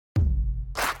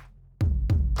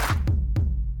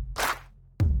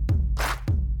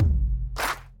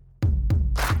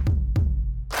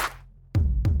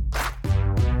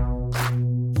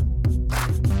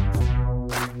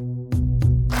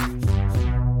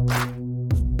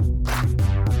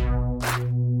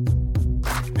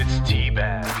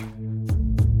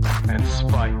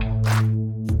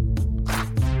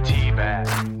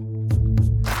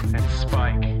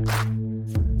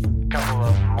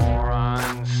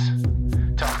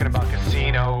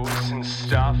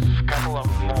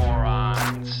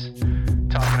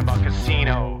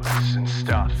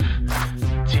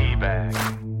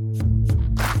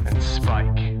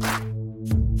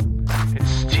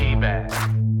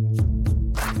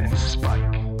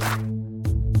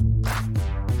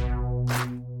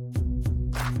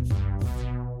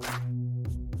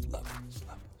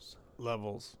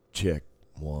levels. Check.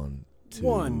 1, 2,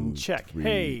 One, check.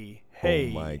 3.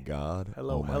 Hey. Oh my God.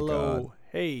 Hello, oh my hello. God.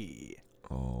 Hey.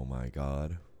 Oh my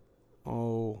God.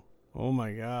 Oh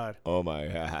my God. Oh my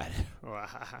God. Wow.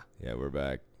 Yeah, we're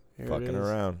back. Here it Fucking is.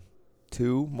 around.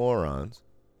 2 morons.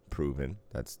 Proven.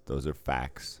 Those are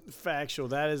facts. Factual.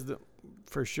 That is the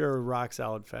for sure rock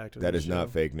solid fact. Of That the is not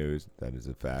show. fake news. That is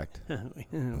a fact. we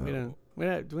don't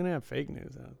have fake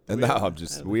news. No,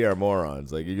 we are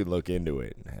morons. Like, you can look into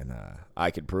it, and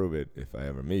I can prove it if I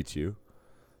ever meet you.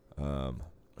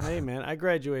 Hey man, I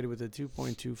graduated with a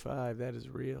 2.25. That is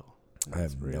real. I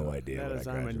have no idea That what is,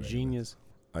 I I'm a graduated with. genius.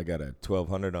 I got a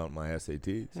 1200 on my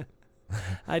SATs.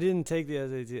 I didn't take the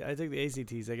SAT. I took the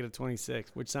ACTs. I got a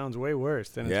 26, which sounds way worse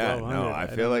than a 1200. No, I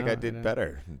feel like I did don't-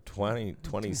 better.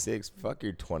 26. Fuck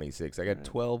your 26. I got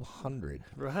 1200.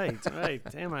 Right.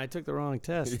 Damn, I took the wrong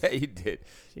test. Yeah, you did.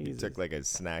 You Jesus. took like a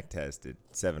snack test at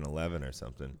 7-Eleven or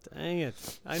something. Dang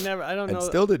it. I don't And know.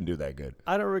 still didn't do that good.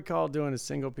 I don't recall doing a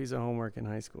single piece of homework in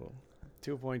high school.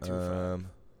 2.25.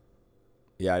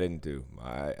 Yeah, I didn't do.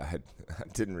 I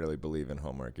didn't really believe in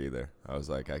homework either. I was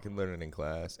like, I can learn it in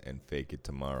class and fake it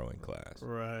tomorrow in class.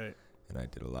 Right. And I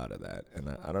did a lot of that.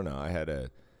 And I don't know. I had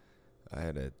a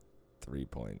 3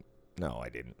 point. No, I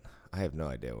didn't. I have no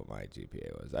idea what my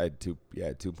GPA was. I had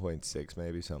 2.6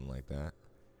 maybe, something like that.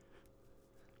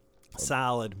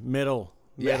 Solid. Middle.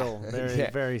 Yeah. Very,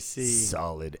 Yeah. very C.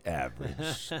 Solid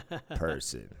average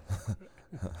person.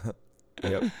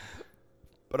 Yep.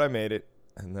 But I made it.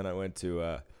 And then I went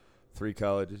to 3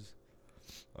 colleges.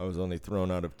 I was only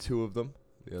thrown out of 2 of them.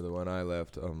 The other one I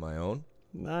left on my own.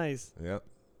 Nice. Yep.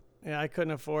 Yeah, I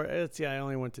couldn't afford it. I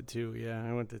only went to 2. Yeah,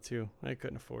 I went to 2. I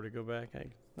couldn't afford to go back.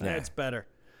 Yeah. It's better.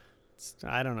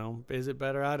 I don't know. Is it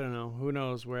better? I don't know. Who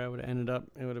knows where I would have ended up?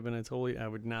 It would have been I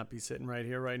would not be sitting right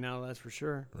here right now, that's for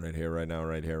sure. Right here, right now,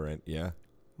 right here, right. Yeah.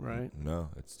 Right. No,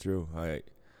 it's true. I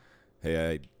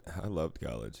loved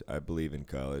college. I believe in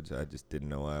college. I just didn't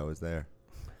know why I was there.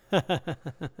 Yeah,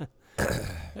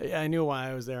 I knew why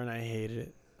I was there and I hated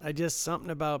it. I just, something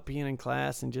about being in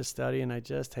class and just studying, I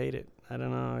just hate it. I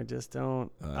don't know. I just don't.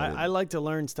 I like to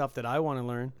learn stuff that I want to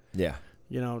learn. Yeah.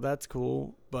 You know, that's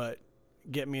cool. But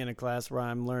get me in a class where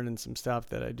I'm learning some stuff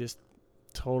that I just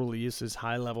totally uses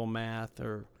high level math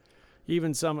or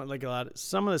even some of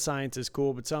the science is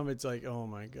cool, but some of it's like, oh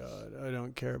my God, I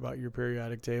don't care about your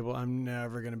periodic table. I'm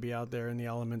never going to be out there in the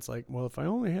elements. Like, well, if I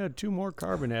only had 2 more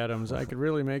carbon atoms, I could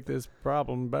really make this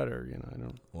problem better. You know, I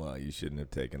don't. Well, you shouldn't have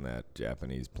taken that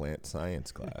Japanese plant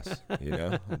science class. You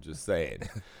know, I'm just saying.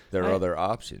 There are other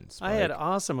options. I had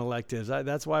awesome electives.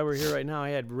 That's why we're here right now. I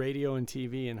had radio and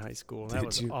TV in high school. That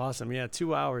was awesome. Yeah,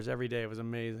 2 hours every day. It was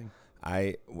amazing.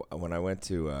 When I went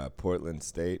to Portland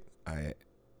State, I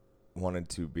wanted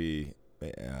to be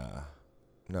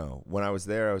when I was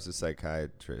there I was a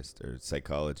psychiatrist or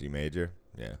psychology major.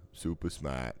 Yeah, super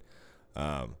smart.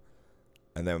 And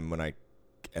then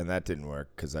and that didn't work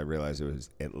because I realized it was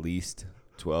at least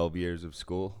 12 years of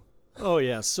school. Oh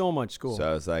yeah, so much school. So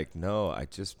I was like, no,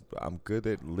 I'm good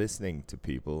at listening to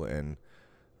people and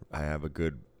I have a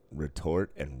good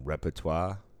retort and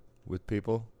repertoire with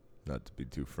people, not to be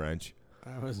too French.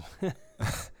 I was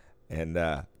And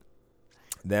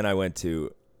then I went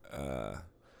to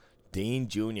Dean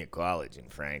Junior College in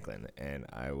Franklin, and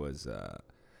I was a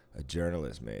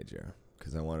journalist major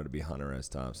because I wanted to be Hunter S.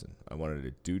 Thompson. I wanted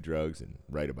to do drugs and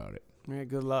write about it. Yeah,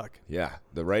 good luck. Yeah,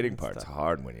 the writing part's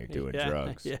hard when you're doing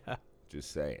drugs. Yeah,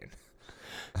 Just saying.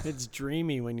 it's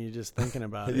dreamy when you're just thinking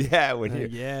about it. Yeah, when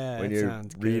you're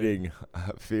reading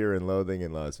Fear and Loathing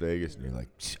in Las Vegas, and you're like,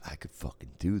 I could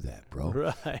fucking do that, bro.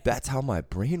 Right. That's how my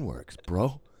brain works,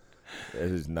 bro.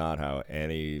 This is not how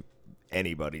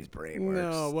anybody's brain works.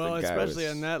 No, well, especially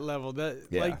on that level,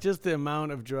 like just the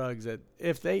amount of drugs that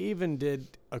if they even did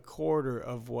a quarter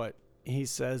of what he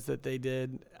says that they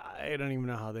did, I don't even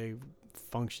know how they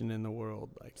function in the world.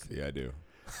 Like, see, I do.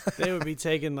 They would be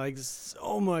taking like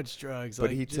so much drugs, but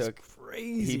like he just took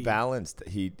crazy. He balanced.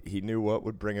 He knew what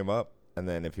would bring him up. And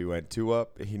then if he went 2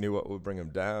 up, he knew what would bring him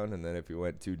down. And then if he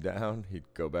went 2 down, he'd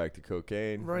go back to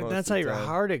cocaine. Right, that's how your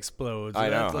heart explodes. I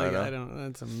know, That's I know.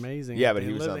 That's amazing. Yeah, but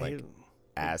he was on like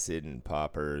acid and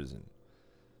poppers and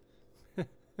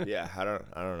yeah, I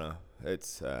don't know.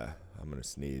 It's I'm gonna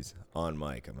sneeze on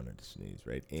mic. I'm gonna sneeze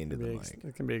right into the mic.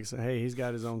 It can be. Hey, he's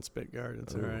got his own spit guard.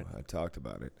 It's all right. I talked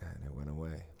about it and it went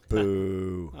away.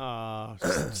 Boo. Oh,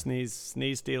 sneeze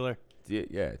stealer. Do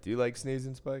you like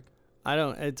sneezing, Spike?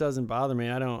 It doesn't bother me.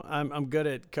 I'm good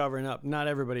at covering up. Not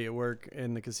everybody at work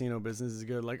in the casino business is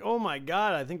good. Like, oh my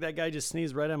God, I think that guy just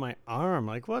sneezed right on my arm.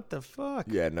 Like, what the fuck?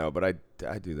 Yeah, no, but I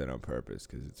do that on purpose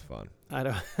because it's fun. I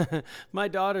don't. My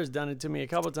daughter's done it to me a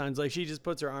couple times. Like, she just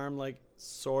puts her arm like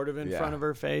sort of in front of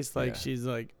her face. Like she's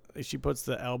like, she puts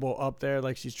the elbow up there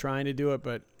like she's trying to do it,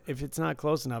 but if it's not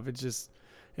close enough, it just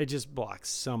blocks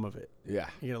some of it. Yeah.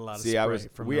 You get a lot of See,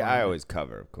 spray I always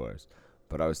cover, of course.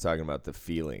 But I was talking about the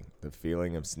feeling. The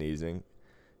feeling of sneezing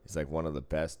is like one of the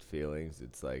best feelings.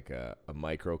 It's like a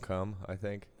micro cum, I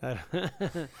think. I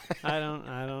don't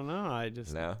know. No?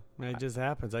 It just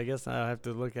happens. I guess I'll have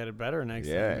to look at it better next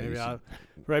Yeah, time. Maybe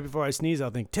right before I sneeze,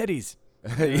 I'll think titties.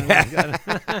 Yeah.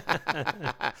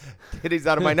 Titties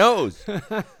out of my nose.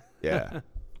 Yeah.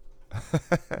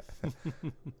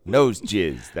 Nose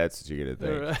jizz. That's what you're going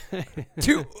to think.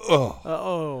 Right.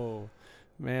 Oh,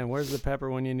 man, where's the pepper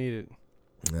when you need it?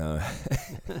 Yeah,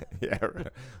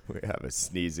 we have a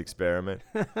sneeze experiment.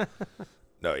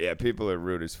 No, yeah, people are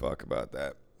rude as fuck about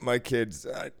that. My kids,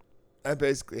 I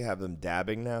basically have them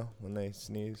dabbing now when they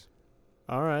sneeze.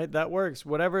 All right, that works.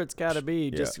 Whatever it's got to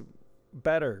be, just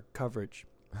better coverage.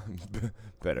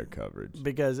 Better coverage.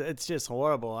 Because it's just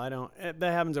horrible. That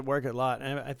happens at work a lot.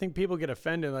 And I think people get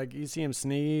offended. Like, you see them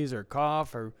sneeze or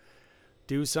cough or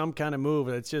do some kind of move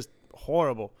that's just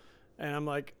horrible. And I'm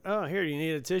like, oh, here, you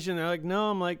need a tissue? And they're like,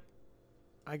 no. I'm like,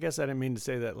 I guess I didn't mean to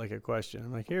say that like a question.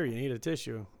 I'm like, here, you need a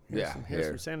tissue. Here's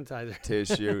some sanitizer.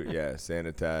 Tissue,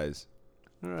 sanitize.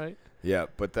 All right. Yeah,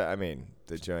 but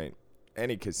the joint,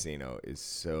 any casino is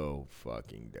so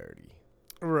fucking dirty.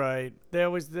 Right. They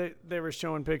were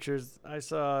showing pictures. I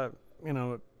saw,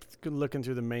 looking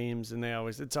through the memes, and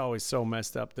it's always so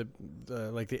messed up.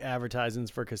 The advertisements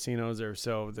for casinos are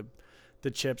so the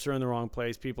chips are in the wrong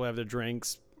place. People have their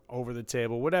drinks over the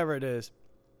table, whatever it is.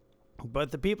 But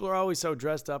the people are always so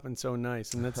dressed up and so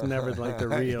nice, and that's never like the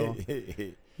real.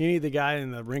 You need the guy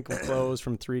in the wrinkled clothes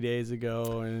from 3 days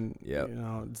ago, and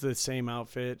it's the same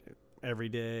outfit every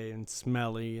day and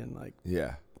smelly and like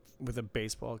with a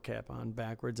baseball cap on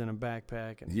backwards and a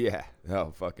backpack.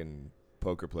 And fucking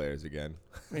poker players again.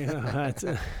 That's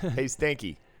Hey,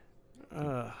 Stinky.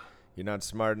 You're not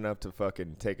smart enough to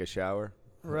fucking take a shower?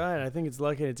 Right, I think it's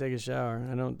lucky to take a shower.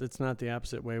 It's not the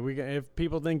opposite way. If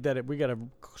people think that we got to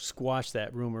squash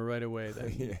that rumor right away.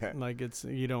 That, like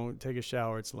you don't take a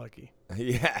shower, it's lucky.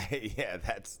 Yeah,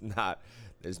 that's not.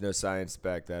 There's no science to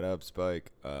back that up,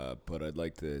 Spike. But I'd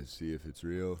like to see if it's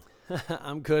real.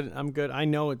 I'm good. I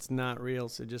know it's not real,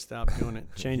 so just stop doing it.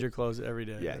 Change your clothes every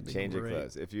day. Yeah, change your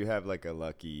clothes. If you have like a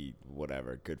lucky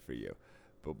whatever, good for you.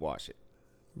 But wash it.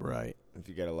 Right. If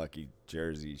you got a lucky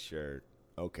jersey shirt,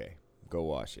 okay. Go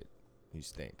wash it. You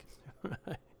stink.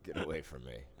 Get away from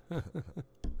me.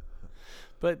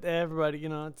 But everybody,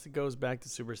 it goes back to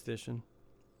superstition.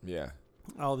 Yeah.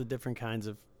 All the different kinds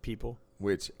of people.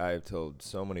 Which I've told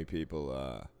so many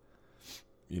people,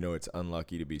 it's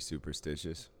unlucky to be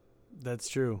superstitious. That's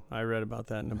true. I read about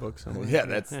that in a book somewhere. Yeah,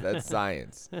 that's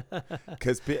science.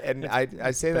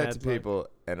 I say that to people,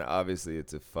 and obviously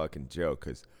it's a fucking joke,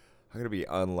 because I'm going to be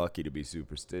unlucky to be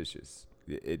superstitious.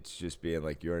 It's just being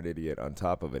like you're an idiot on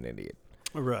top of an idiot.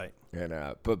 Right. And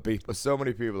but so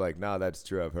many people are like, no, that's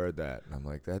true. I've heard that. And I'm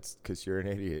like, that's because you're an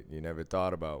idiot. You never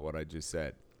thought about what I just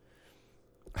said.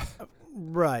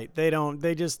 Right. They don't.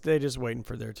 They just waiting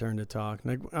for their turn to talk.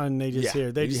 And they just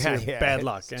hear. They just hear bad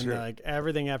luck, and like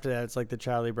everything after that, it's like the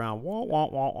Charlie Brown. Wah wah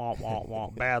wah wah wah wah.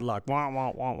 Bad luck. Wah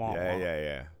wah wah wah.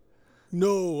 Yeah.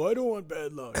 No, I don't want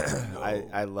bad luck. No.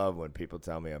 I love when people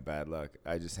tell me I'm bad luck.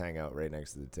 I just hang out right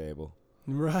next to the table.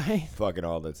 Right. Fucking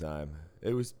all the time.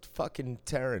 It was fucking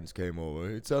Terrence came over.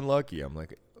 It's unlucky. I'm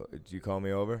like, did you call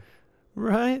me over?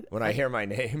 Right. When I hear my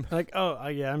name. Like, oh,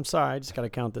 yeah, I'm sorry. I just got to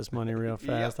count this money real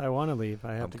fast. I want to leave.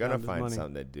 I'm going to find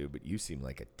something to do, but you seem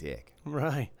like a dick.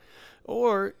 Right.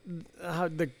 Or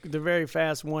the very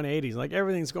fast 180s. Like,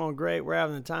 everything's going great. We're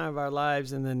having the time of our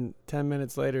lives. And then 10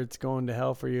 minutes later, it's going to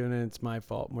hell for you. And then it's my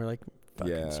fault. And we're like,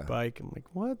 fucking Spike. I'm like,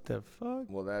 what the fuck?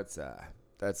 Well, that's a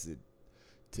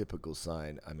typical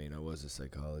sign. I mean, I was a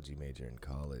psychology major in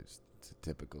college. It's a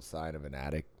typical sign of an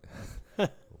addict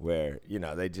where,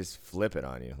 they just flip it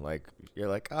on you. Like, you're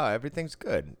like, oh, everything's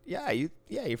good.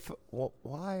 Well,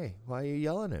 why? Why are you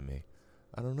yelling at me?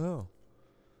 I don't know.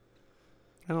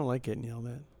 I don't like getting yelled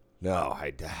at. No,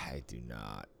 I do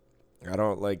not. I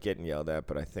don't like getting yelled at,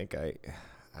 but I think I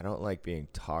don't like being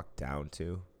talked down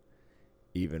to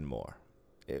even more.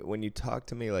 When you talk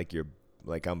to me like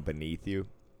I'm beneath you,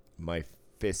 my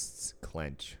fists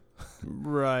clench.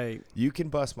 Right. You can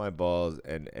bust my balls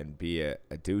and be a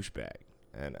douchebag,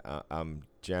 and I'm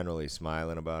generally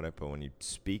smiling about it, but when you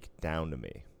speak down to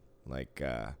me, Like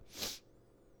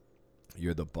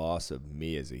you're the boss of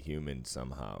me as a human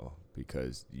somehow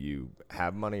because you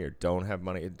have money or don't have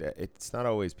money. It's not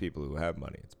always people who have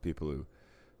money. It's people who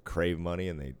crave money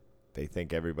and they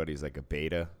think everybody's like a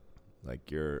beta, like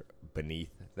you're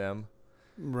beneath them.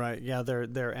 Right. Yeah,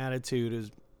 their attitude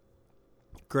is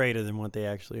greater than what they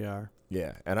actually are.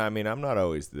 Yeah, and I mean, I'm not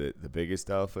always the biggest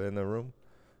alpha in the room,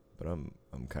 but I'm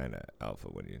kind of alpha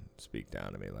when you speak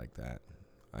down to me like that.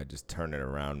 I just turn it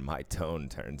around. My tone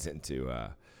turns into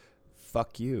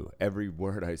fuck you. Every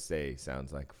word I say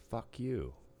sounds like fuck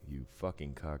you, you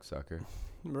fucking cocksucker.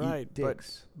 Right, Eat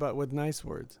dicks. but with nice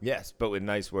words. Yes, but with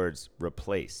nice words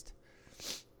replaced.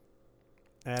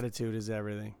 Attitude is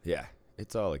everything. Yeah,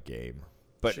 it's all a game.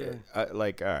 But Sure. all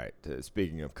right,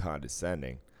 speaking of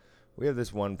condescending, we have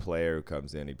this one player who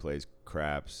comes in. He plays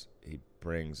craps. He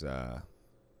brings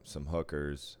some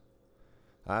hookers.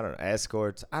 I don't know,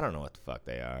 escorts. I don't know what the fuck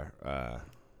they are.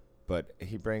 But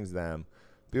he brings them.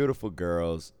 Beautiful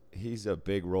girls. He's a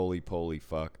big roly-poly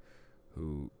fuck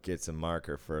who gets a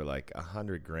marker for like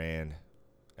 $100,000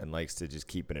 and likes to just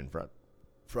keep it in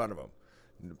front of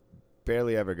him.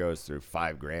 Barely ever goes through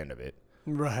 $5,000 of it.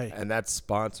 Right. And that's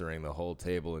sponsoring the whole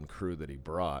table and crew that he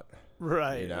brought.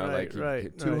 Right. You know, right. like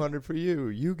Right. 200 for you.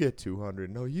 You get 200.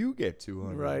 No, you get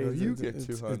 200. Right. No, you It's- get it's-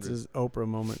 200. It's his Oprah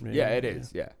moment, maybe. Yeah, it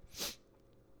is. Yeah.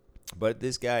 But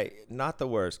this guy, not the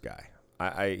worst guy.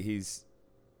 He's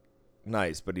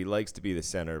nice, but he likes to be the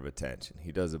center of attention.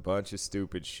 He does a bunch of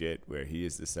stupid shit where he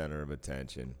is the center of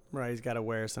attention. Right. He's got to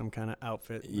wear some kind of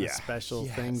outfit. Yeah. Special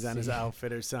Yes, things on his yeah.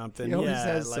 outfit or something. He always yeah.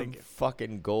 has like some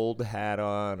fucking gold hat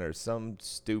on or some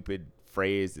stupid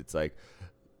phrase that's like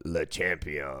Le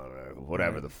Champion or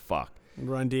whatever Right. the fuck.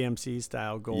 Run DMC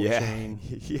style gold Yeah. chain.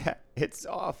 Yeah, it's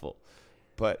awful.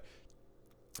 But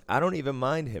I don't even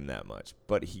mind him that much.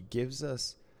 But he gives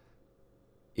us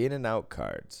in and out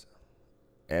cards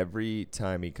every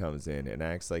time he comes in and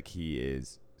acts like he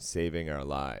is saving our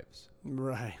lives.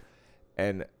 Right.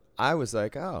 And I was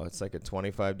like, oh, it's like a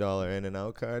 $25 in and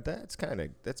out card. That's kind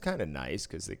of nice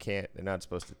because they're not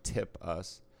supposed to tip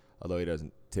us, although he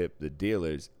doesn't tip the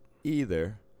dealers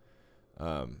either.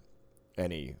 A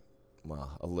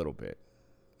little bit,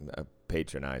 a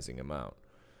patronizing amount.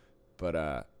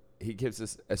 But he gives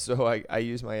us. So I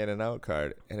use my in and out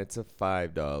card, and it's a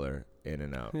 $5 in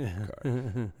and out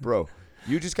card, bro.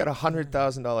 You just got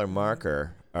 $100,000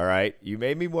 marker. All right, you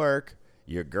made me work.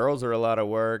 Your girls are a lot of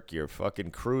work. Your fucking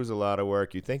crew's a lot of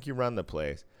work. You think you run the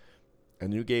place,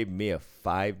 and you gave me a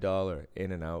 $5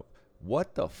 in and out.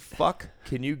 What the fuck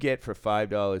can you get for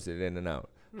 $5 in and out?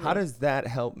 How does that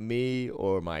help me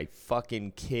or my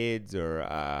fucking kids or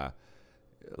I'm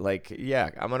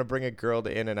gonna bring a girl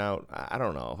to in and out. I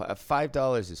don't know.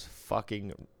 $5 is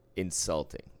fucking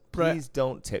insulting. Right. Please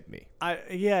don't tip me.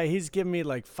 He's given me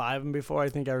like 5 of them before. I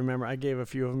think I remember I gave a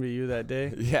few of them to you that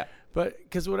day. Yeah. But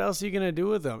because what else are you gonna do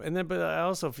with them? And then, but I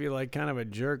also feel like kind of a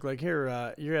jerk. Like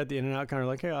here, you're at the in and out counter.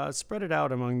 Like, hey, spread it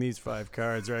out among these 5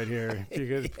 cards right here. If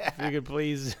you could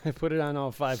please put it on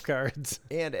all 5 cards.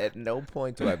 And at no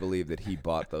point do I believe that he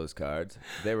bought those cards.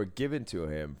 They were given to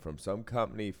him from some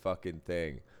company fucking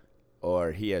thing,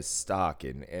 or he has stock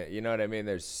in. You know what I mean?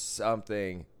 There's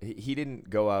something. He didn't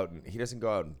go out and he doesn't go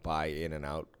out and buy in and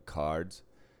out cards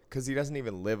because he doesn't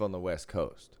even live on the West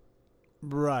Coast.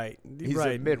 Right. He's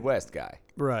right. a Midwest guy.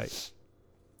 Right.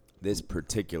 This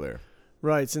particular.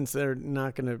 Right. Since they're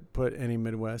not going to put any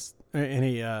Midwest,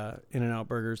 any In-N-Out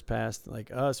burgers past like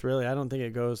us, really, I don't think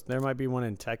it goes. There might be one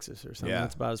in Texas or something. Yeah.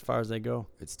 That's about as far as they go.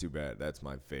 It's too bad. That's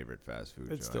my favorite fast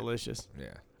food It's joint. delicious.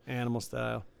 Yeah. Animal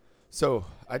style. So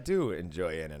I do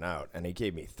enjoy In-N-Out, and he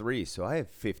gave me 3, so I have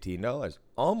 $15,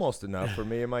 almost enough for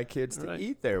me and my kids to Right.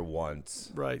 eat there once.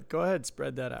 Right. Go ahead.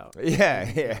 Spread that out.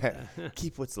 Yeah.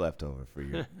 Keep what's left over for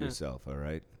yourself, all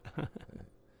right?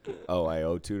 Oh, I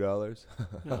owe $2?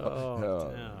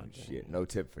 Oh, shit. No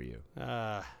tip for you.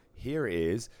 damn. Here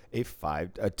is a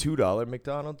 $2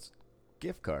 McDonald's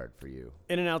gift card for you.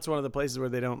 In-N-Out's one of the places where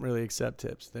they don't really accept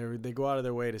tips. They go out of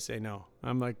their way to say no.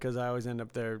 I'm like, because I always end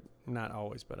up there, not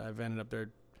always, but I've ended up there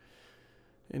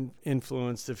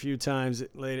influenced a few times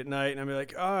late at night, and I'll be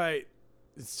like, all right,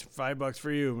 it's $5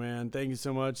 for you, man. Thank you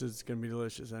so much. It's going to be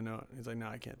delicious. I know it. He's like, no,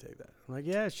 I can't take that. I'm like,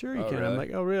 yeah, sure you Oh, can. really? I'm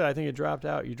like, oh, really? I think it dropped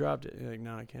out. You dropped it. He's like,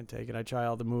 no, I can't take it. I try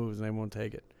all the moves, and they won't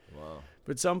take it. Wow.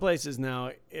 But some places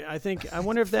now, I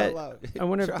wonder if that,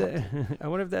 I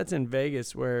wonder if that's in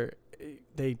Vegas where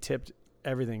they tipped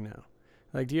everything now.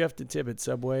 Like, do you have to tip at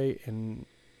Subway in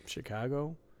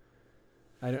Chicago?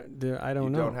 I don't know. You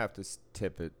don't have to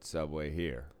tip at Subway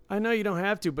here. I know you don't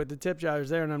have to, but the tip jar is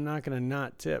there, and I'm not going to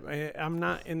not tip. I'm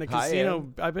not in the I casino.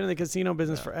 am. I've been in the casino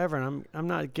business No. forever, and I'm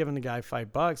not giving the guy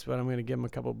 $5, but I'm going to give him a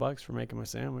couple bucks for making my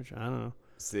sandwich. I don't know.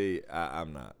 See,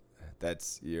 I'm not.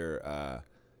 That's your.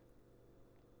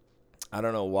 I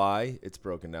don't know why it's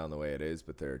broken down the way it is,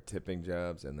 but there are tipping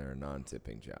jobs and there are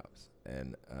non-tipping jobs.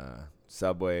 And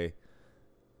Subway,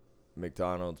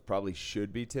 McDonald's probably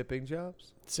should be tipping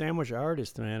jobs. Sandwich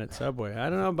artist, man, at Subway. I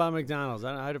don't know about McDonald's.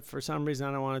 For some reason,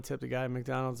 I don't want to tip the guy at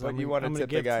McDonald's. But you want to tip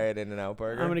the guy at In-N-Out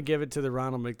Burger? I'm going to give it to the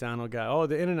Ronald McDonald guy. Oh,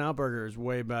 the In-N-Out Burger is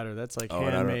way better. That's like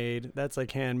handmade. That's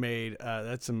like handmade.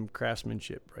 That's some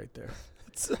craftsmanship right there.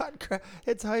 It's not.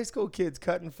 It's high school kids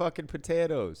cutting fucking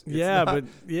potatoes. It's yeah, not,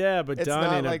 but it's done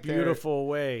not in like a beautiful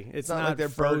way. It's not not like they're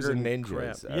burger frozen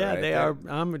ninjas. crap. Yeah, right? they are.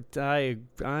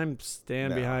 I'm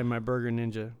stand No. behind my Burger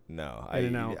Ninja. No,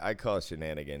 In-N-Out. I call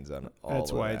shenanigans on all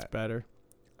That's of why that. it's better.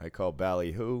 I call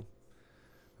ballyhoo.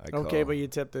 Okay, but you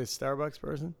tip the Starbucks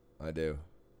person? I do.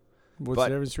 What's But-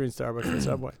 the difference between Starbucks and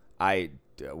Subway?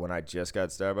 When I just got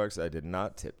Starbucks, I did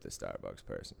not tip the Starbucks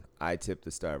person. I tipped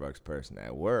the Starbucks person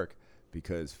at work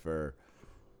because for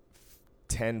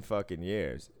 10 fucking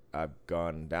years, I've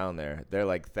gone down there. They're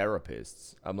like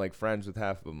therapists. I'm like friends with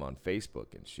half of them on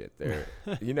Facebook and shit. They're,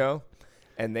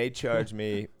 and they charge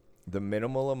me the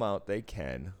minimal amount they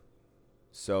can.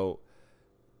 So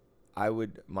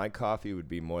my coffee would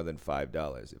be more than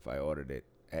 $5 if I ordered it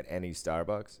at any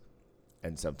Starbucks.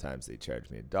 And sometimes they charge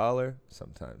me $1.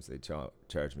 Sometimes they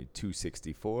charge me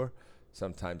 $2.64.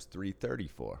 Sometimes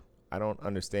 $3.34. I don't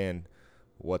understand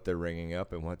what they're ringing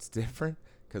up and what's different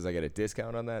because I get a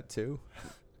discount on that too.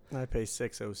 I pay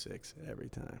 $6.06 every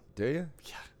time. Do you?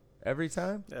 Yeah. Every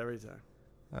time? Every time.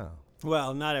 Oh.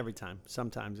 Well, not every time.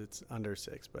 Sometimes it's under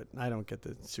 $6, but I don't get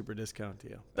the super discount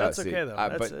deal. Oh, That's see, okay though.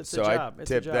 It's so a job. I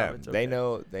It's a tip job. them. It's They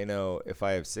okay. know if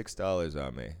I have $6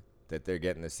 on me that they're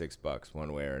getting the $6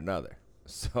 one way or another.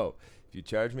 So if you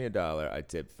charge me $1, I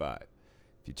tip $5.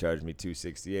 If you charge me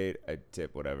 $2.68, I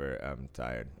tip whatever. I'm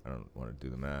tired. I don't want to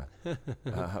do the math.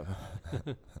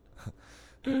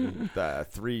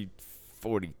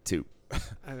 $3.42.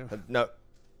 I don't. No.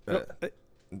 No,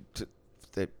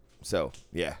 So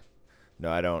yeah,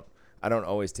 no, I don't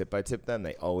always tip. I tip them.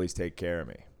 They always take care of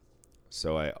me.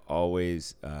 So I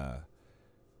always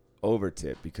over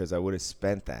tip because I would have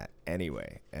spent that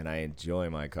anyway. And I enjoy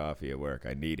my coffee at work.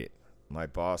 I need it. My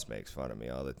boss makes fun of me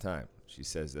all the time. She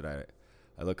says that I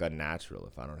look unnatural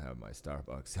if I don't have my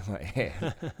Starbucks in my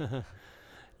hand.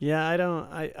 Yeah, I don't.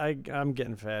 I'm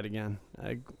getting fat again.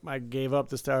 I gave up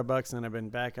the Starbucks and I've been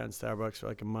back on Starbucks for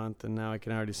like a month, and now I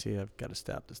can already see I've got to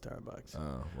stop the Starbucks.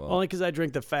 Oh, well. Only because I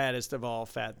drink the fattest of all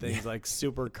fat things, like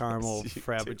super caramel Yes, you do.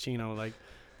 frappuccino.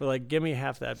 But give me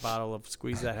half that bottle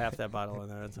squeeze half that bottle in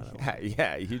there. That's not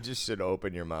Yeah, you just should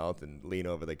open your mouth and lean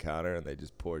over the counter and they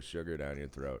just pour sugar down your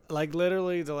throat. Like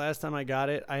literally the last time I got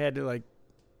it, I had to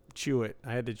chew it.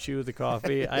 I had to chew the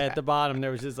coffee. At the bottom there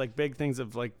was just big things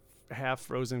of half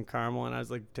frozen caramel, and I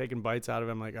was taking bites out of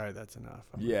it. I'm like, all right, that's enough.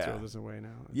 I'm gonna throw this away now.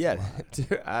 That's a Yeah, lot.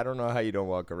 dude, I don't know how you don't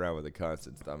walk around with a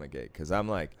constant stomachache because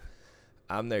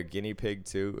I'm their guinea pig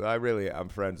too. I'm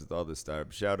friends with all the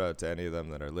Starbucks. Shout out to any of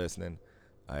them that are listening.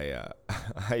 I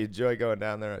enjoy going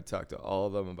down there. I talk to all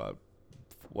of them about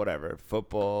whatever,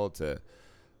 football to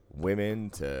women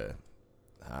to,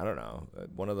 I don't know.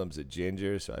 One of them's a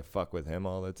ginger, so I fuck with him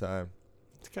all the time.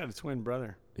 It's got a twin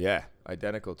brother. Yeah,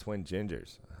 identical twin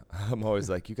gingers. I'm always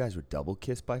like, you guys were double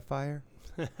kissed by fire?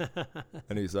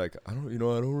 And he's like, I don't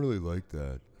really like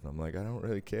that. And I'm like, I don't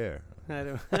really care. I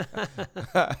don't.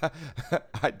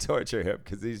 I torture him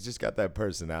because he's just got that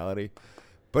personality.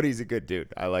 But he's a good dude.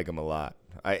 I like him a lot.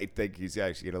 I think he's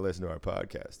actually going to listen to our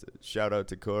podcast. Shout out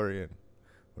to Corey and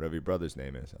whatever your brother's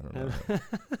name is. I don't know.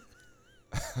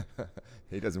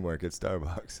 He doesn't work at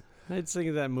Starbucks. I was thinking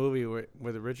of that movie with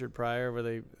Richard Pryor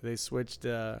where they switched.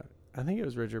 I think it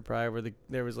was Richard Pryor where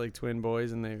there was twin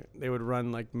boys, and they would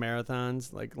run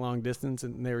marathons, long distance,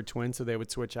 and they were twins, so they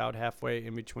would switch out halfway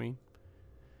in between.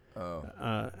 Oh.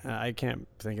 I can't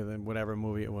think of whatever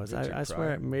movie it was. Richard I swear,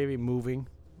 Pryor? maybe Moving.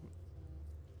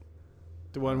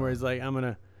 The one where he's like,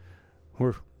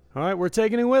 we're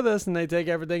taking it with us, and they take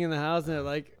everything in the house, and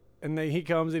they're and he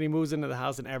comes and he moves into the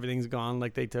house, and everything's gone.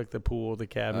 They took the pool, the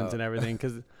cabins, and everything,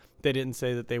 because they didn't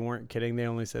say that they weren't kidding. They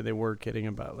only said they were kidding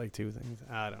about two things.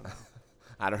 I don't know.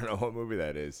 I don't know what movie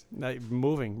that is.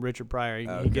 Moving, Richard Pryor. He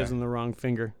Okay. gives him the wrong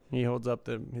finger. He holds up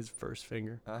his first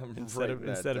finger I'm instead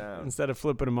of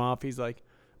flipping him off. He's like,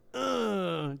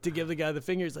 to give the guy the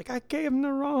finger. He's like, I gave him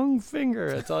the wrong finger.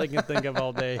 That's all I can think of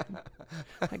all day.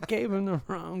 I gave him the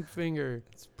wrong finger.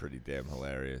 It's pretty damn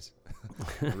hilarious.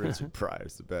 Richard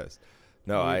Pryor's the best.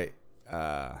 No, Yeah.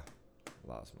 I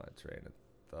lost my train of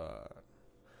thought.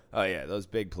 Oh yeah, those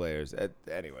big players.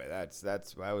 Anyway, that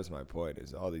was my point.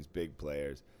 Is all these big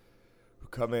players who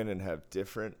come in and have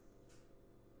different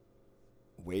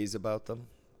ways about them.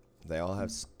 They all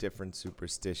have different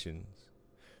superstitions.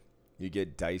 You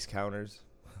get dice counters,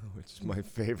 which is my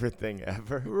favorite thing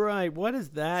ever. Right. What is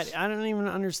that? I don't even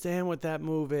understand what that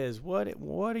move is. What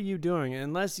are you doing?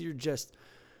 Unless you're just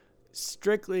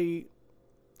strictly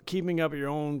keeping up your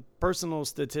own personal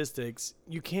statistics,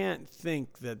 you can't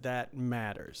think that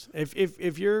matters.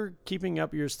 If you're keeping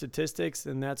up your statistics,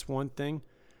 then that's one thing.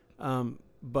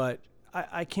 But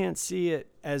I can't see it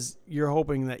as you're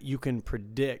hoping that you can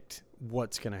predict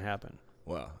what's going to happen.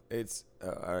 Well, it's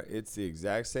the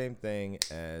exact same thing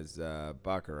as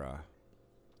baccarat.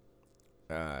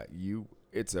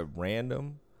 It's a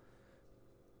random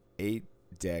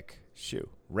 8-deck shoe.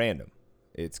 Random.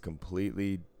 It's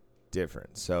completely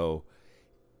different. So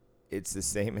it's the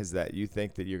same as that. You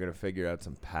think that you're going to figure out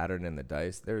some pattern in the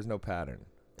dice. There's no pattern.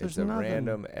 It's a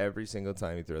random every single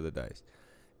time you throw the dice.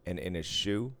 And in a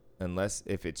shoe, unless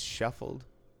if it's shuffled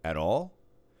at all,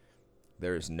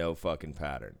 there is no fucking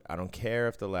pattern. I don't care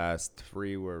if the last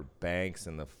 3 were banks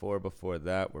and the 4 before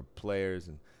that were players,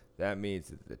 and that means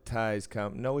that the ties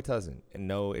come. No, it doesn't. And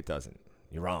no, it doesn't.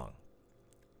 You're wrong.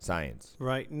 Science.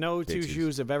 Right. No two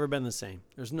shoes have ever been the same.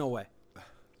 There's no way.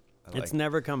 It's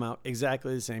never come out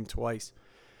exactly the same twice.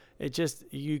 It just,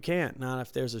 you can't. Not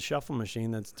if there's a shuffle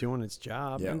machine that's doing its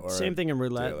job. Yeah, and or same thing in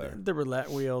roulette. dealer. The roulette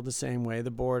wheel, the same way.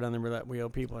 The board on the roulette wheel,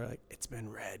 people are like, it's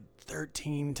been red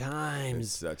 13 times.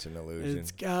 It's such an illusion.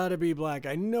 It's got to be black.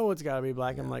 I know it's got to be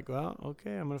black. Yeah. I'm like, well,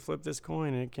 okay, I'm going to flip this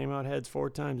coin, and it came out heads 4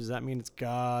 times. Does that mean it's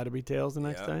got to be tails the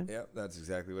next time? Yep, that's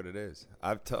exactly what it is.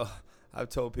 I've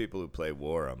told people who play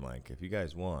War, I'm like, if you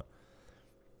guys want,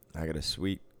 I got a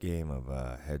sweet game of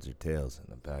heads or tails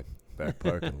in the back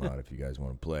parking lot if you guys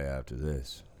want to play after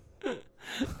this.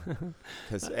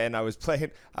 And I was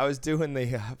doing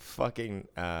the fucking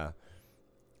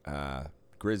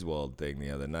Griswold thing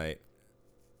the other night.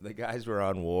 The guys were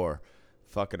on War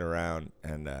fucking around,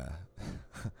 and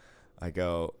they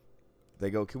go,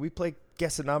 can we play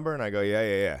guess a number? And I go,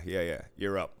 yeah,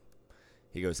 you're up.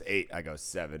 He goes 8. I go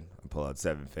 7. I pull out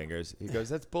 7 fingers. He goes,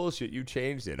 that's bullshit. You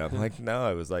changed it. I'm like, no,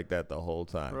 it was like that the whole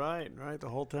time. Right, the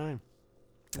whole time.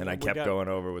 And I kept going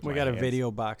over with my We got hands. a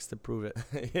video box to prove it.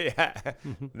 Yeah,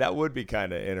 that would be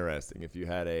kind of interesting if you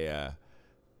had a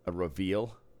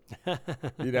reveal.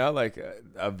 You know, like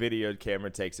a video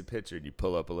camera takes a picture and you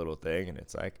pull up a little thing and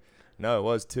it's like, no, it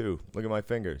was 2. Look at my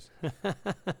fingers.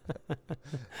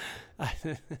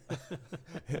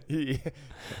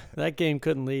 That game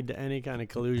couldn't lead to any kind of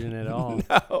collusion at all.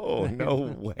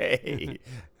 No way.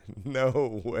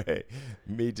 No way.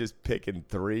 Me just picking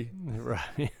 3.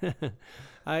 Right.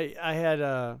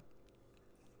 I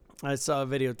saw a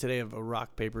video today of a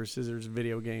rock, paper, scissors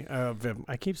video game.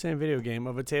 I keep saying video game,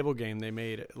 of a table game they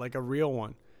made, like a real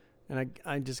one. And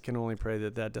I just can only pray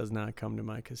that does not come to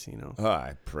my casino. Oh,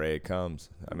 I pray it comes.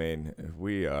 I mean,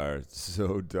 we are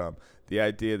so dumb. The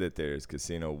idea that there's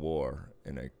casino war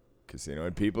in a casino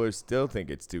and people still think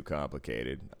it's too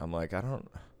complicated. I'm like, I don't.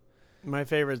 My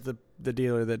favorite is the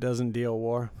dealer that doesn't deal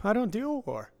war. I don't deal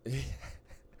war.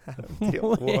 I don't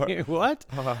deal war. Wait, what?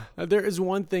 There is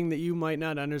one thing that you might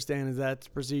not understand is that's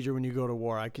procedure when you go to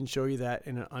war. I can show you that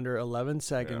in under 11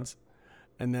 seconds,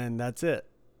 and then that's it.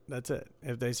 That's it.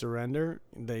 If they surrender,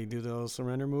 they do the little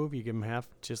surrender move. You give them half,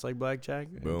 just like blackjack.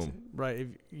 Boom. Right. If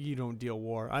you don't deal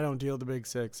war. I don't deal the big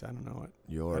 6. I don't know it.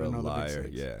 You're a liar.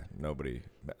 Yeah. Nobody.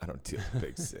 I don't deal the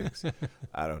big 6.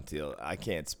 I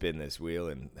can't spin this wheel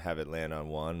and have it land on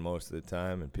 1 most of the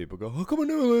time. And people go, how come it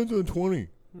never lands on 20?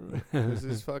 This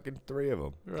is fucking 3 of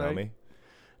them. Right. Tell me.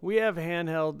 We have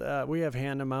handheld. We have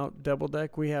hand them out double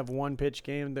deck. We have 1 pitch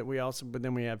game but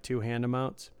then we have 2 hand them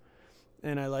outs.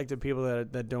 And I like the people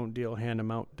that don't deal hand them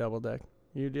out double deck.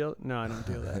 You deal? No, I don't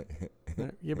deal that.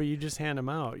 Yeah, but you just hand them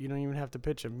out. You don't even have to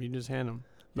pitch them. You just hand them.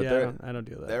 But yeah, I don't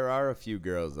deal that. There are a few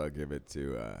girls I'll give it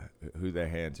to who their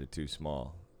hands are too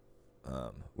small,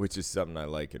 which is something I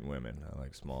like in women. I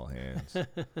like small hands.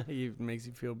 It makes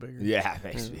you feel bigger. Yeah, it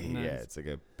makes me. Nice. Yeah, it's like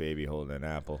a baby holding an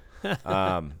apple.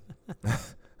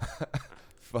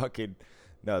 Fucking.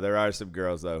 No, there are some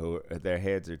girls, though, who their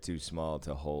hands are too small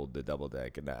to hold the double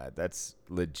deck, and that's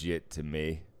legit to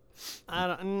me. I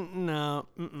don't know.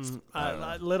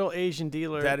 Little Asian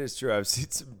dealer. That is true. I've seen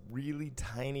some really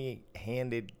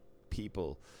tiny-handed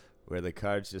people where the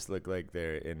cards just look like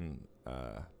they're in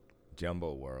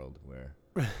Jumbo World, where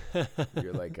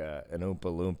you're like an Oompa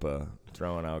Loompa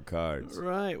throwing out cards.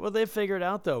 Right. Well, they figured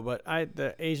out, though, but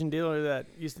the Asian dealer that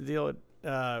used to deal at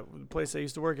the place I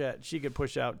used to work at, she could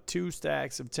push out 2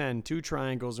 stacks of 10, 2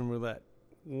 triangles in roulette,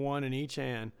 1 in each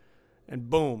hand, and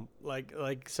boom,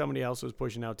 like somebody else was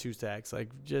pushing out 2 stacks,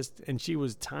 and she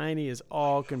was tiny as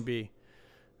all can be.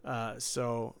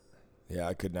 So. Yeah,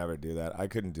 I could never do that. I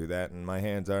couldn't do that, and my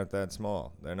hands aren't that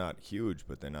small. They're not huge,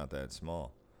 but they're not that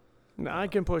small. No, I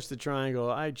can push the triangle.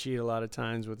 I cheat a lot of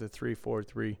times with the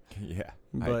 3-4-3. Yeah.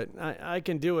 But I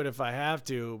can do it if I have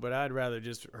to, but I'd rather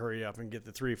just hurry up and get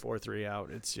the 3-4-3 out.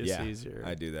 It's just easier.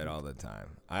 I do that all the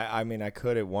time. I mean, I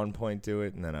could at one point do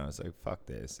it, and then I was like, fuck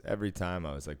this. Every time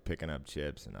I was like picking up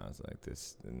chips, and I was like,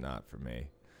 this is not for me.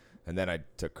 And then I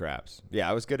took craps. Yeah,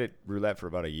 I was good at roulette for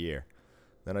about a year.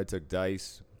 Then I took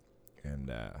dice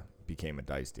and became a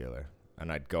dice dealer.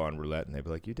 And I'd go on roulette, and they'd be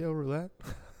like, you deal roulette?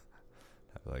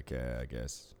 I'd be like, yeah, I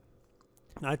guess.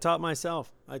 I taught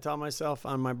myself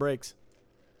on my breaks.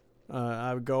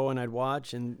 I would go and I'd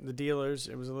watch, and the dealers,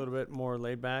 it was a little bit more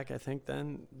laid back, I think,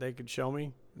 then. They could show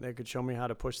me. They could show me how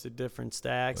to push the different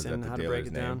stacks and how to break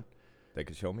it down. They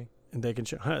could show me? And they can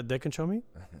show me?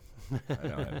 I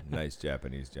know, nice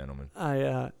Japanese gentleman.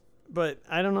 But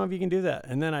I don't know if you can do that.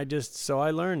 And then I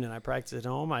learned and I practiced at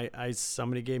home.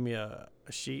 Somebody gave me a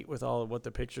sheet with all of what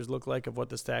the pictures look like of what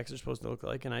the stacks are supposed to look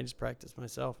like, and I just practiced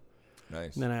myself.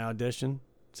 Nice. And then I auditioned.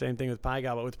 Same thing with Pai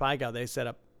Gow, but with Pai Gow, they set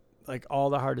up like all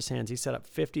the hardest hands. He set up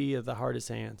 50 of the hardest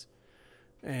hands.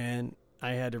 And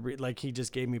I had to he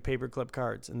just gave me paperclip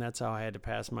cards, and that's how I had to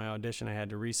pass my audition. I had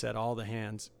to reset all the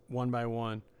hands one by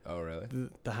one. Oh, really?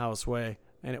 The house way.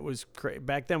 And it was crazy.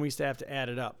 Back then we used to have to add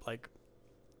it up. Like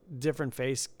different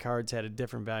face cards had a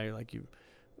different value. Like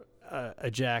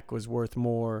a jack was worth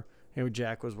more.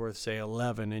 Jack was worth, say,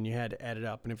 11, and you had to add it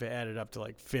up. And if it added up to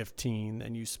like 15,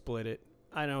 then you split it.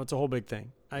 I know it's a whole big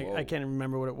thing. I can't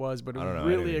remember what it was, but it was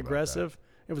really aggressive.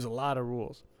 It was a lot of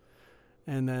rules.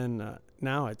 And then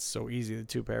now it's so easy. The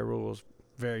 2-pair rules,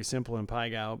 very simple in Pai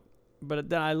Gow. But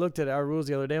then I looked at our rules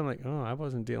the other day. I'm like, oh, I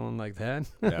wasn't dealing like that.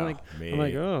 No, I'm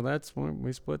like, oh, that's when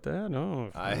we split that.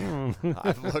 No,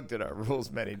 I've looked at our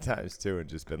rules many times too, and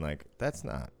just been like, that's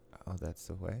not. Oh, that's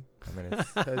the way. I mean, it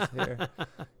says here.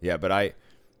 Yeah, but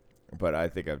I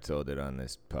think I've told it on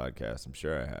this podcast. I'm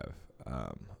sure I have.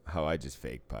 How I just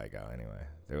faked Pai Gow anyway.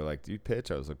 They were like, do you pitch?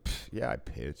 I was like, yeah, I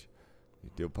pitch. You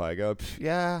do Pai Gow?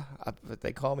 Yeah, but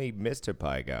they call me Mr.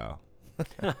 Pai Gow.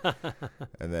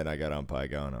 And then I got on Pai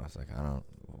Gow, and I was like, how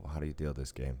do you deal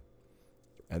this game?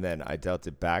 And then I dealt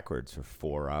it backwards for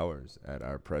 4 hours at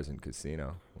our present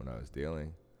casino when I was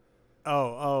dealing.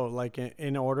 Oh, like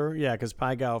in order? Yeah, because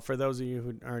Pai Gow, for those of you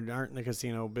who aren't in the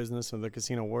casino business or the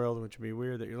casino world, which would be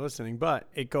weird that you're listening, but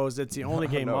it's the only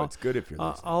game. No, it's good if you're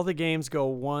listening. All the games go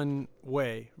one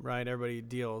way, right? Everybody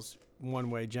deals one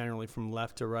way generally from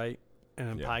left to right, and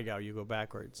in Pai Gow you go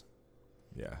backwards.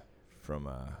 Yeah, from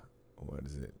what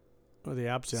is it? Or the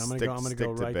opposite. I'm gonna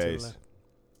go right to the left.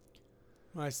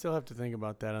 Well, I still have to think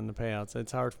about that on the payouts.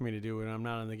 It's hard for me to do when I'm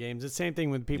not in the games. It's the same thing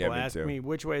when people ask me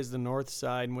which way is the north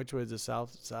side and which way is the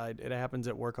south side. It happens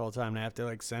at work all the time. And I have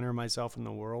to center myself in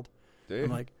the world. Dude.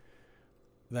 I'm like,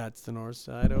 that's the north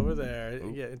side over there.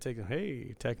 Ooh. Yeah, it takes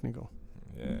technical.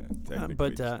 Yeah,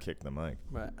 technically just kick the mic.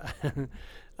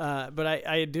 But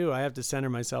I do. I have to center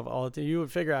myself all the time. You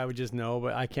would figure I would just know,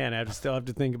 but I can't. I still have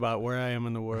to think about where I am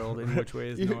in the world and which way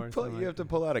is north. You have to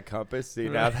pull out a compass. See,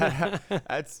 now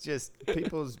that's just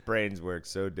people's brains work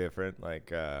so different.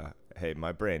 Like, hey,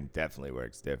 my brain definitely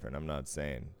works different. I'm not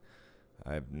saying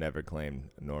I've never claimed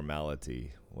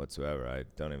normality whatsoever. I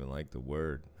don't even like the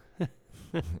word.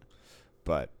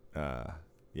 But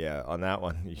yeah, on that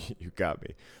one, you got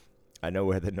me. I know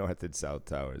where the north and south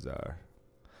towers are.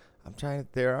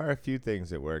 There are a few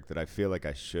things at work that I feel like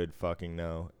I should fucking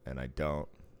know, and I don't.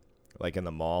 Like in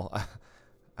the mall,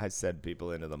 I send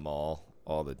people into the mall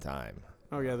all the time.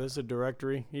 Oh, yeah, there's a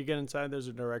directory. You get inside, there's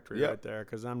a directory right there,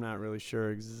 because I'm not really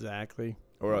sure exactly.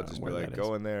 Or I'll just be like,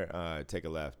 go in there, take a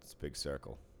left, it's a big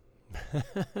circle.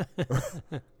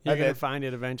 You're going to find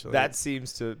it eventually. That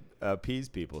seems to appease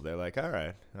people. They're like, all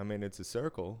right, I mean, it's a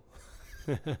circle.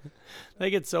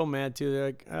 They get so mad too. They're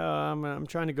like, I'm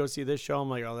trying to go see this show. I'm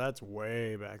like, oh, that's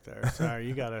way back there. Sorry,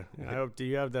 you gotta. Do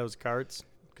you have those carts?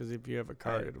 Because if you have a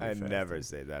cart, it'll be I faster. never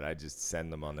say that. I just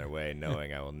send them on their way,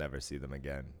 knowing I will never see them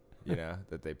again. You know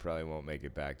that they probably won't make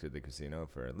it back to the casino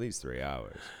for at least 3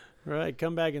 hours. Right,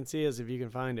 come back and see us if you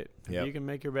can find it. If you can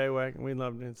make your way back, we'd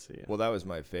love to see it. Well, that was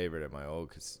my favorite at my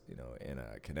old casino in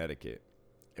Connecticut.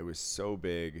 It was so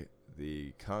big.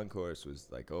 The concourse was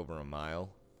like over a mile.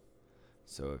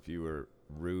 So if you were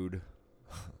rude,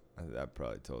 I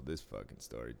probably told this fucking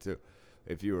story too.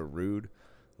 If you were rude,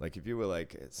 like if you were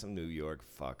like some New York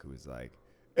fuck who was like,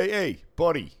 hey,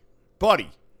 buddy,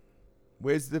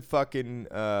 where's the fucking,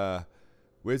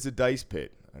 where's the dice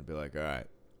pit? I'd be like, all right,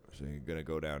 so you're going to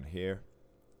go down here.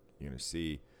 You're going to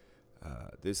see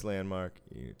this landmark.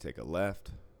 You take a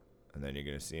left, and then you're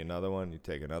going to see another one. You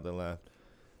take another left.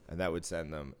 And that would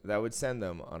send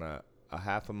them on a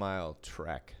half a mile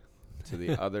trek to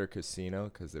the other casino,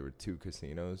 because there were 2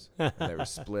 casinos, and they were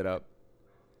split up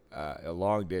a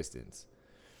long distance.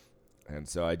 And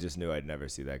so I just knew I'd never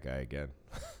see that guy again.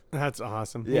 That's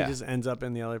awesome. Yeah. He just ends up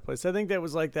in the other place. I think that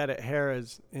was like that at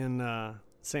Harrah's in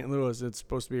St. Louis. It's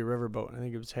supposed to be a riverboat. I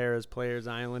think it was Harrah's Players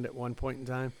Island at one point in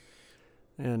time.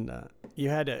 And you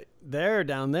had to,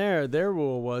 down there, their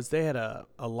rule was they had a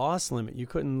loss limit. You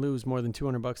couldn't lose more than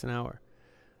 $200 an hour.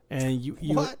 And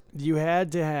you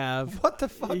had to have. What the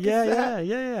fuck is that?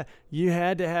 Yeah. You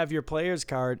had to have your player's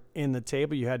card in the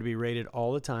table. You had to be rated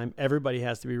all the time. Everybody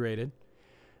has to be rated.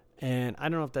 And I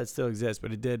don't know if that still exists,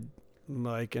 but it did,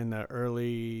 like in the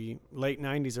late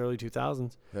 90s, early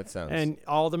 2000s. That sounds. And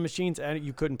all the machines, and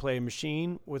you couldn't play a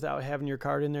machine without having your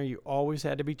card in there. You always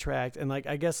had to be tracked. And like,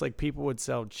 I guess like people would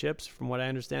sell chips. From what I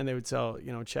understand, they would sell,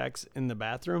 checks in the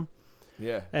bathroom.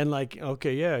 Yeah. And like,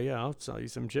 okay, yeah, I'll sell you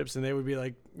some chips. And they would be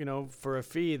like, for a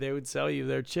fee, they would sell you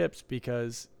their chips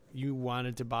because you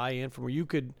wanted to buy in from where you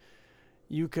could,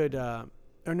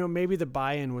 or no, maybe the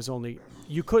buy-in was only,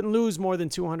 you couldn't lose more than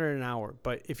 $200 an hour.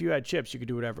 But if you had chips, you could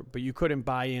do whatever. But you couldn't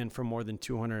buy in for more than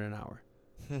 $200 an hour.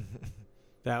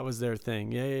 That was their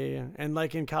thing. Yeah. And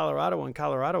like in Colorado, when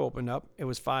Colorado opened up, it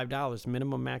was $5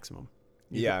 minimum, maximum.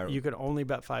 You could only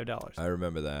bet $5. I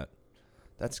remember that.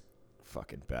 That's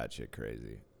fucking batshit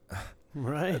crazy.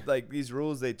 Right. Like these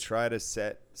rules they try to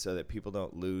set so that people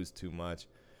don't lose too much.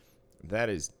 That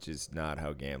is just not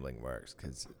how gambling works,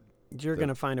 because you're going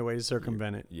to find a way to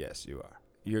circumvent it. Yes, you are.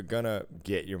 You're going to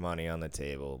get your money on the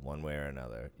table one way or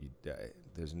another.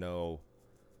 There's no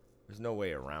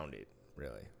way around it,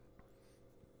 really.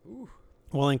 Ooh.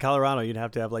 Well, in Colorado, you'd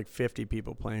have to have like 50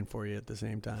 people playing for you at the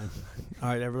same time. All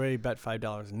right, everybody bet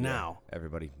 $5 now. Yeah,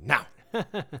 everybody now.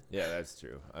 Yeah, that's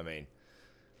true. I mean,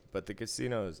 but the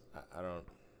casinos, I don't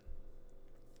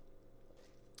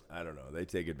know. They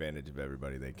take advantage of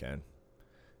everybody they can.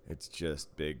 It's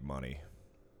just big money.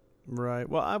 Right.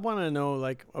 Well, I want to know,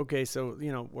 like, okay, so,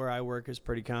 where I work is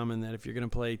pretty common that if you're going to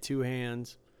play 2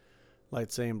 hands,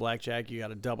 like say in blackjack, you got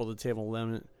to double the table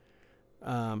limit.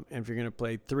 And if you're going to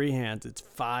play 3 hands, it's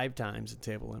 5 times the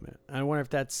table limit. I wonder if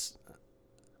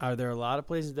are there a lot of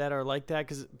places that are like that?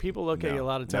 Because people look at you a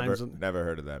lot of times. Never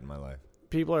heard of that in my life.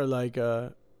 People are like,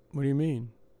 what do you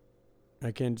mean?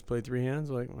 I can't just play 3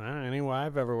 hands? Like, anywhere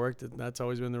I've ever worked, that's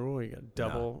always been the rule. You got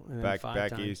double and then 5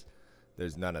 back times. East,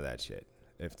 there's none of that shit.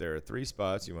 If there are 3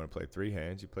 spots, you want to play 3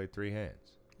 hands, you play 3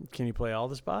 hands. Can you play all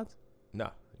the spots? No,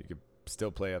 you could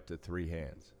still play up to 3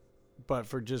 hands. But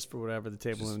for whatever the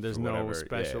table limit, there's no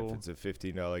special. Yeah, if it's a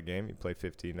 $15 game, you play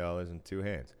 $15 in 2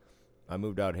 hands. I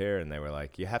moved out here and they were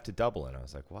like, you have to double it. I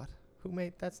was like, what?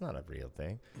 That's not a real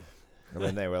thing. And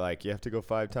then they were like, you have to go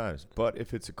 5 times. But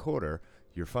if it's a quarter,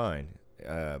 you're fine.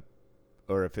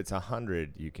 Or if it's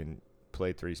 100, you can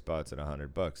play 3 spots at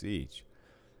 $100 each.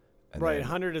 And right,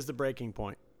 100 is the breaking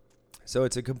point. So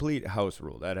it's a complete house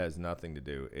rule. That has nothing to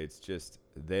do. It's just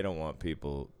they don't want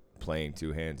people playing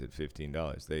 2 hands at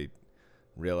 $15. They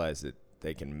realize that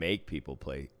they can make people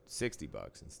play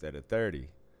 $60 instead of 30.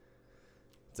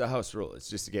 It's a house rule. It's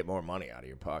just to get more money out of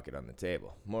your pocket on the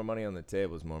table. More money on the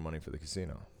table is more money for the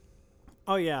casino.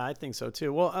 Oh yeah, I think so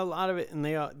too. Well, a lot of it, and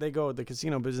the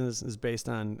casino business is based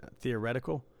on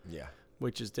theoretical. Yeah.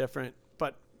 Which is different.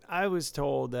 But I was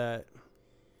told that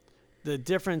the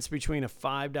difference between a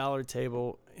 $5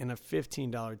 table and a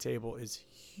 $15 table is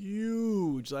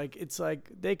huge. Like, it's like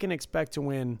they can expect to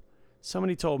win.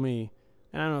 Somebody told me,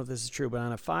 and I don't know if this is true, but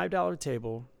on a $5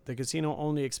 table, the casino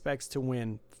only expects to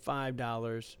win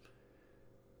 $5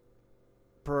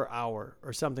 per hour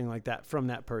or something like that from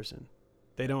that person.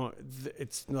 They don't,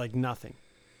 it's like nothing.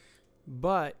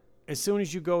 But as soon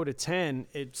as you go to 10,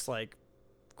 it's like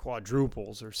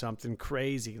quadruples or something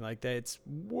crazy like that. It's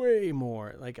way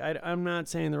more. Like, I'm not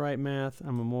saying the right math.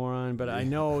 I'm a moron, but I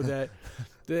know that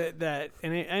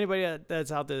and anybody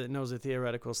that's out there that knows the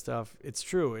theoretical stuff, it's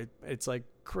true. It's like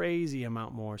crazy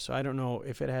amount more. So I don't know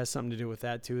if it has something to do with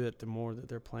that too, that the more that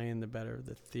they're playing, the better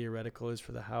the theoretical is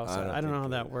for the house. I don't know how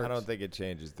that works. I don't think it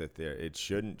changes it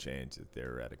shouldn't change the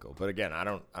theoretical. But again, I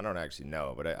don't actually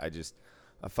know. But I just,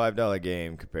 a $5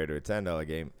 game compared to a $10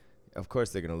 game, of course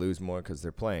they're going to lose more because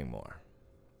they're playing more.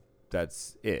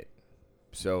 That's it.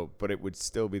 So, but it would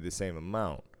still be the same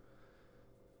amount.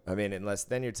 I mean, unless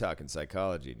then you're talking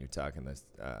psychology and you're talking the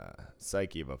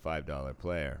psyche of a $5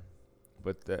 player.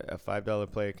 But a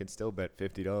 $5 player can still bet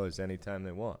 $50 anytime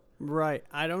they want. Right.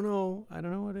 I don't know. I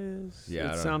don't know what it is. Yeah, I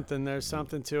It's don't- something. There's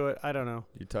something to it. I don't know.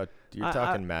 You're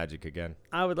talking magic again.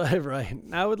 I would like right.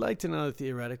 I would like to know the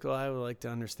theoretical. I would like to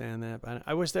understand that. But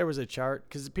I wish there was a chart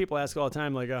because people ask all the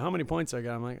time, like, how many points I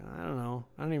got. I'm like, I don't know.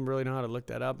 I don't even really know how to look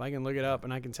that up. I can look it up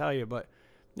and I can tell you, but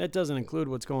that doesn't include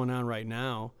what's going on right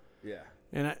now. Yeah.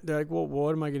 And they're like, well,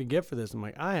 what am I going to get for this? I'm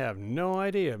like, I have no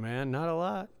idea, man. Not a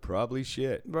lot. Probably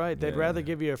shit. Right. They'd Yeah. rather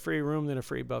give you a free room than a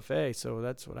free buffet. So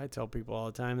that's what I tell people all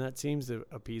the time. That seems to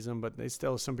appease them, but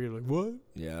some people are like, what?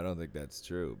 Yeah, I don't think that's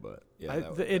true, but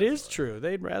yeah, It is true.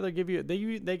 They'd rather give you,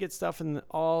 they get stuff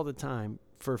all the time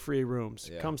for free rooms.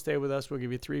 Yeah. Come stay with us. We'll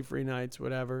give you 3 free nights,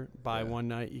 whatever. Buy Yeah. one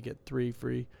night, you get 3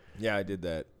 free. Yeah, I did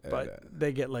that. But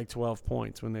they get like 12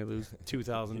 points when they lose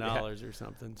 $2,000 or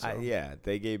something. So. yeah,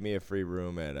 they gave me a free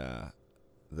room at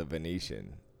the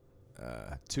Venetian,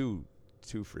 two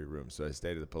free rooms. So I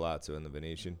stayed at the Palazzo in the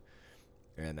Venetian,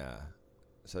 and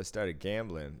so I started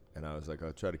gambling, and I was like,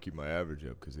 I'll try to keep my average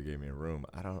up because they gave me a room.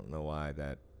 I don't know why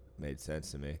that made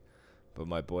sense to me, but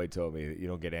my boy told me that you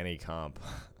don't get any comp.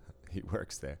 He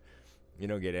works there. You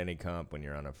don't get any comp when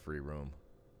you're on a free room.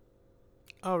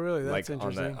 Oh, really? That's like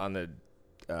interesting. on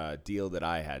the deal that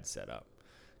I had set up.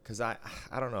 Cause I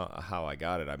don't know how I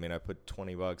got it. I mean, I put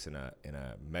 $20 in a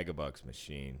Megabucks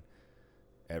machine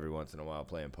every once in a while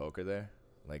playing poker there,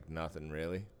 like nothing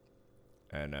really.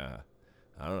 And I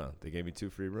don't know. They gave me 2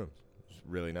 free rooms. It's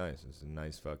really nice. That's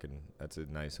a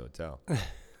nice hotel.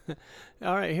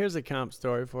 All right, here's a comp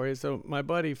story for you. So my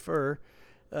buddy Fur,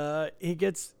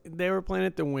 they were playing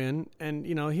at the Wynn, and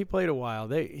he played a while.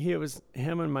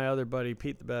 Him and my other buddy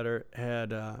Pete the Better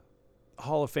had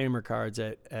Hall of Famer cards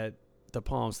at the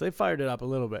Palms. So they fired it up a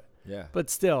little bit, Yeah. but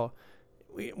still,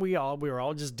 we were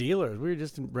all just dealers. We were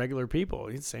just regular people.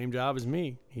 He had the same job as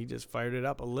me. He just fired it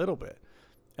up a little bbit.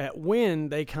 At Wynn,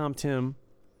 they comped him.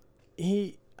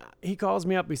 He calls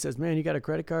me up. He says, "Man, you got a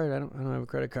credit card?" I don't have a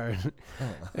credit card.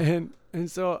 and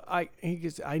so I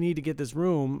need to get this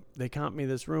room. They comped me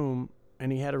this room,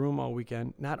 and he had a room all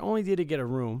weekend. Not only did he get a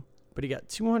room, but he got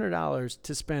 $200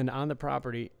 to spend on the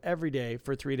property every day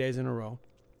for 3 days in a row.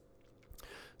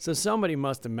 So somebody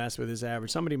must have messed with his average.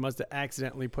 Somebody must have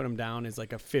accidentally put him down as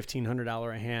like a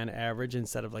 $1,500 a hand average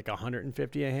instead of like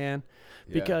 $150 a hand,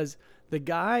 because the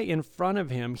guy in front of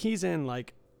him, he's in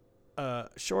like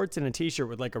shorts and a t-shirt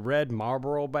with like a red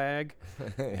Marlboro bag,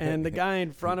 and the guy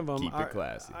in front of him, Keep it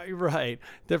classy. Right?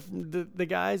 The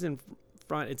guys in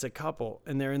front, it's a couple,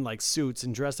 and they're in like suits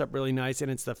and dressed up really nice,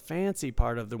 and it's the fancy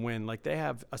part of the Wynn. Like they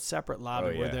have a separate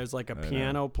lobby where there's like a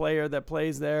piano player that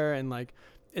plays there, and like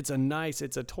it's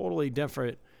a totally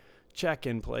different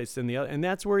check-in place than the other, and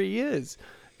that's where he is.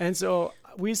 And so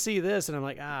we see this, and I'm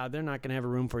like, they're not going to have a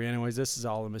room for you anyways. This is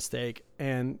all a mistake.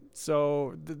 And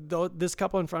so this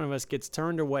couple in front of us gets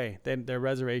turned away. Their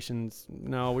reservations,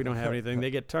 no, we don't have anything.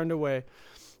 They get turned away.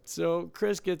 So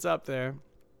Chris gets up there,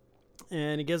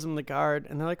 and he gives them the card,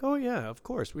 and they're like, oh, yeah, of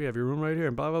course. We have your room right here,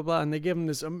 and blah, blah, blah. And they give him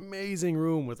this amazing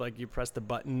room with, like, you press the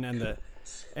button and the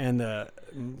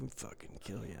fucking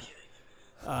kill you.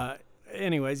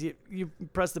 Anyways, you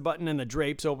press the button and the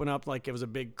drapes open up like it was a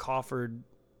big coffered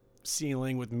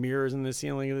ceiling with mirrors in the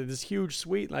ceiling. This huge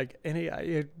suite, like, and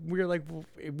we were like,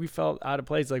 we felt out of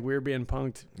place, like we were being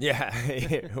punked. Yeah,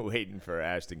 waiting for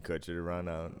Ashton Kutcher to run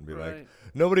out and be like,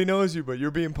 nobody knows you, but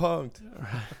you're being punked.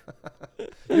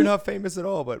 You're not famous at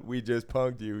all, but we just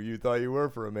punked you. You thought you were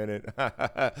for a minute.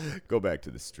 Go back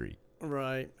to the street.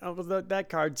 Right. Oh, well, that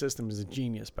card system is a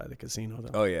genius by the casino,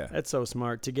 though. Oh yeah, that's so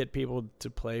smart to get people to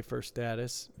play for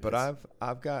status. But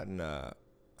I've gotten I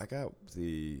got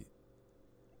the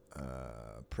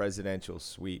presidential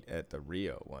suite at the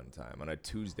Rio one time on a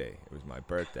Tuesday. It was my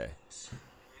birthday,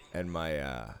 and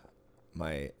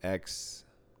my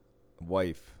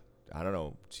ex-wife, I don't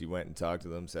know, she went and talked to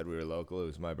them, said we were local. It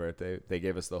was my birthday. They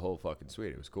gave us the whole fucking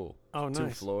suite. It was cool. Oh, nice. 2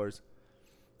 floors.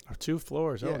 2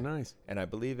 floors. Yeah. Oh, nice. And I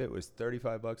believe it was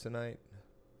 $35 a night.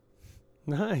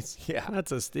 Nice. Yeah.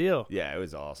 That's a steal. Yeah, it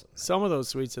was awesome. Some of those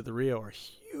suites at the Rio are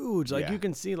huge. Like, Yeah. you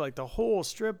can see, like, the whole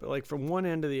strip, like, from one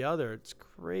end to the other. It's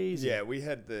crazy. Yeah, we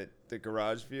had the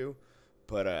garage view,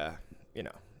 but,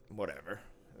 whatever.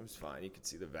 It was fine. You could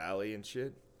see the valley and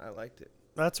shit. I liked it.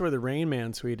 That's where the Rain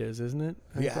Man suite is, isn't it?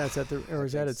 I think that's or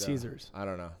is that at Caesars? I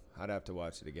don't know. I'd have to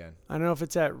watch it again. I don't know if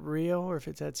it's at Rio or if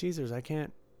it's at Caesars.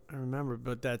 I remember,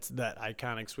 but that's that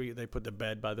iconic suite. They put the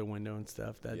bed by the window and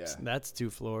stuff. That's 2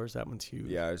 floors. That one's huge.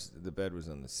 Yeah, the bed was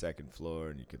on the 2nd floor,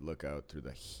 and you could look out through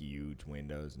the huge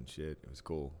windows and shit. It was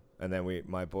cool. And then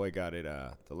my boy got it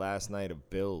the last night of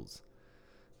Bills.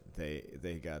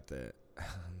 They got the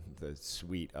the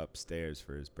suite upstairs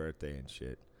for his birthday and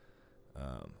shit.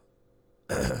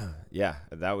 Yeah,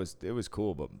 it was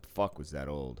cool, but fuck was that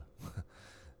old.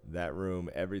 That room,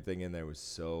 everything in there was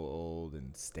so old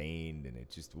and stained, and it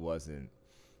just wasn't.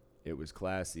 It was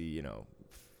classy,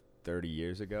 30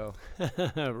 years ago,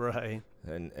 Right.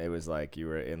 and it was like you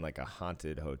were in like a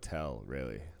haunted hotel,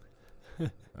 really.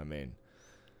 I mean,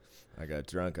 I got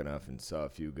drunk enough and saw a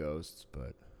few ghosts,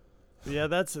 but Yeah,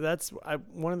 that's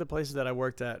one of the places that I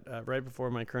worked at right before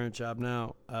my current job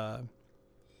now.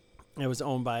 It was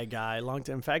owned by a guy long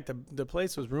time. In fact, the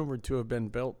place was rumored to have been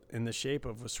built in the shape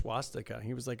of a swastika.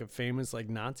 He was like a famous like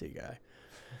Nazi guy,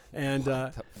 and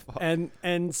what the fuck?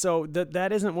 and so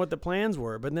that isn't what the plans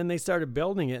were. But then they started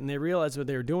building it, and they realized what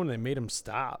they were doing. And they made them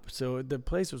stop. So the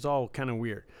place was all kind of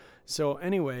weird. So,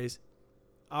 anyways,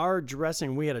 we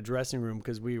had a dressing room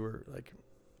because we were like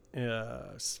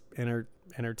entertainer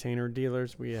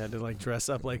dealers. We had to like dress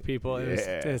up like people.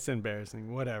 It's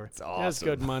embarrassing. Whatever. It's awesome. It was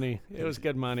good money. It was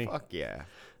good money. Fuck yeah.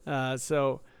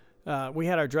 So we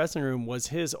had our dressing room was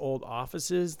his old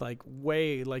offices, like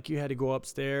you had to go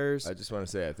upstairs. I just want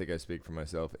to say, I think I speak for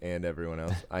myself and everyone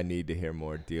else. I need to hear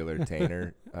more dealer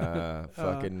Tainer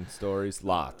fucking stories.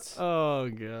 Lots. Oh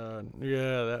god,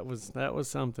 yeah, that was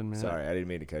something, man. Sorry, I didn't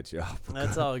mean to cut you off.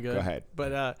 That's all good. Go ahead.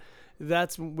 But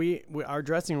that's our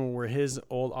dressing room were his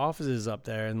old offices up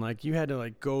there, and like you had to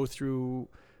like go through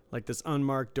like this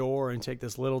unmarked door and take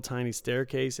this little tiny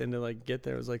staircase, and to like get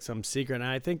there was like some secret. And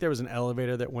I think there was an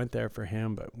elevator that went there for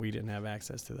him, but we didn't have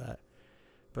access to that.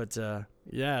 But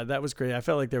yeah, that was great. I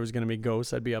felt like there was gonna be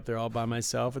ghosts. I'd be up there all by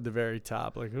myself at the very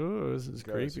top, like, oh, this is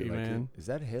creepy, Like, man. is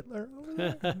that Hitler over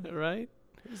there? Right?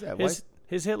 Who's that?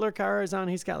 His Hitler car is on.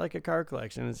 He's got like a car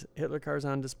collection. His Hitler car's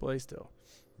on display still.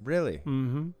 Really?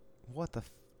 Mm-hmm. What the?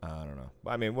 I don't know.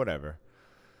 I mean, whatever.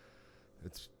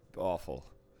 It's awful.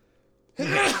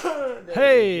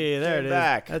 Hey, there it is.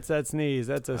 Back. That's that sneeze.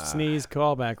 That's a sneeze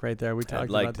callback right there. We talked I'd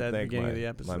like about to that at the thank beginning of the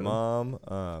episode. my mom,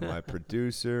 my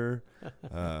producer,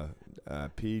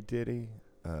 P. Diddy,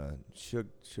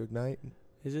 Suge Knight.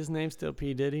 Is his name still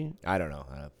P. Diddy? I don't know.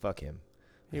 Fuck him.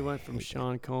 He went from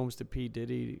Sean Combs to P.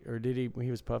 Diddy, or did he?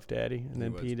 He was Puff Daddy, and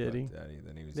then P. Diddy. Puff Daddy,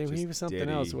 then he was, Then he was something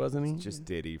else, wasn't he? Just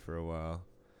Diddy for a while,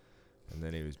 and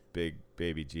then he was Big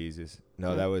Baby Jesus.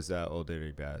 No, that was Old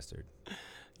Dirty Bastard.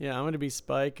 Yeah, I'm gonna be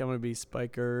Spike. I'm gonna be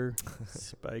Spiker,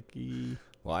 Spiky.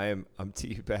 Well, I'm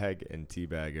Teabag and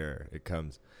Teabagger. It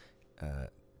comes.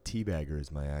 Teabagger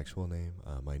is my actual name.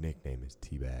 My nickname is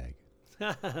Teabag.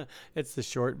 It's the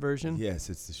short version. Yes,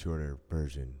 it's the shorter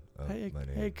version of my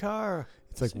name. Hey, Car.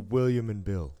 It's like William and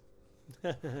Bill.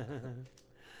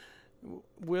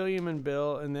 William and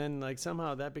Bill, and then like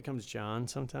somehow that becomes John.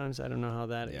 Sometimes I don't know how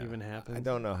that even happens. I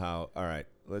don't know how. All right,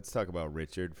 let's talk about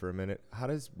Richard for a minute. How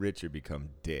does Richard become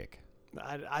Dick?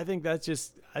 I think that's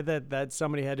just that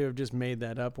somebody had to have just made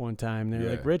that up one time. They're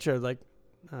like Richard, like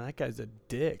oh, that guy's a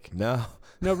dick. No,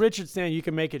 Richard stand. You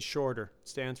can make it shorter.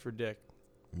 Stands for dick.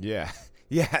 Yeah.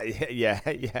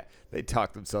 They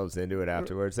talked themselves into it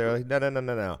afterwards. They were like,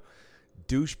 no.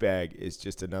 Douchebag is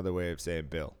just another way of saying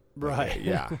Bill. Right.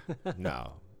 Yeah.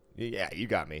 No. Yeah, you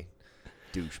got me.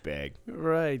 Douchebag.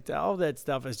 Right. All that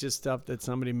stuff is just stuff that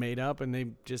somebody made up, and they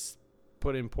just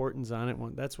put importance on it.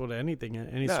 That's what any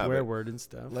swear word and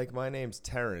stuff. Like my name's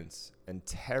Terrence, and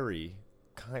Terry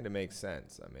kind of makes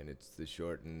sense. I mean, it's the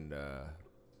shortened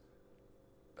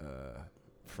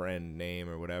friend name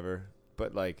or whatever.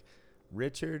 But like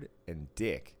Richard and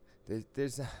Dick,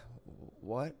 there's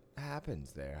what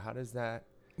happens there? How does that?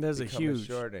 There's a huge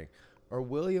shortening. Or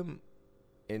William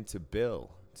into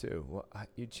Bill too. Well,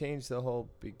 you changed the whole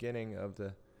beginning of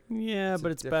the. Yeah,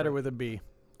 but it's better with a B.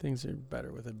 Things are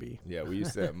better with a B. Yeah, we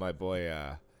used to. My boy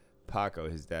Paco,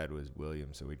 his dad was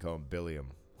William, so we call him Billiam.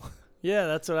 Yeah,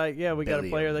 that's what we Billiam. got a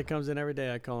player that comes in every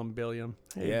day. I call him Billiam.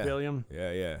 Hey, yeah. Billiam.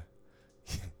 Yeah.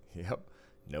 Yep.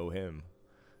 Know him.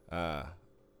 What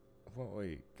were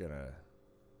you gonna?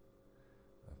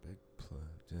 A big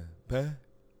plug.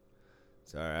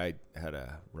 Sorry, I had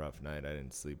a rough night. I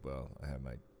didn't sleep well. I had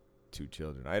my 2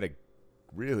 children. I had a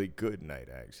really good night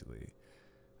actually,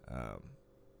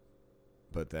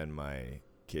 but then my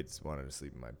kids wanted to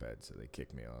sleep in my bed, so they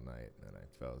kicked me all night, and I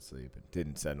fell asleep and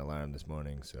didn't set an alarm this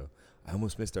morning, so I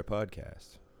almost missed our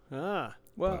podcast. Well,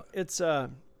 it's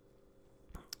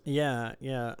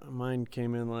yeah. Mine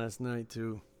came in last night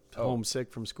too.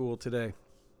 Homesick from school today.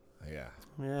 Yeah.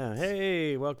 Yeah.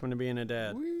 Hey, welcome to being a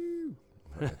dad. Woo.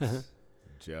 That's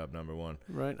job number 1.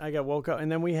 Right. I got woke up,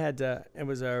 and then we had we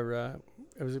were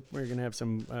gonna have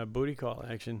some booty call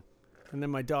action, and then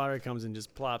my daughter comes and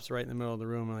just plops right in the middle of the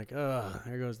room. I'm like, oh,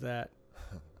 there goes that.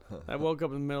 I woke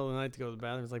up in the middle of the night to go to the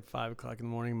bathroom. It was like 5:00 in the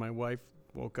morning. My wife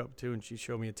woke up too, and she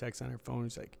showed me a text on her phone.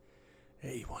 She's like,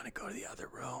 hey, you want to go to the other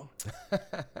room?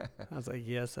 I was like,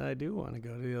 yes, I do want to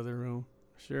go to the other room.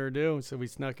 Sure do. So we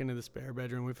snuck into the spare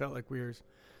bedroom. We felt like we were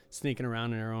sneaking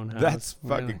around in our own house. That's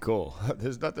fucking cool.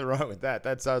 There's nothing wrong with that.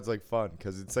 That sounds like fun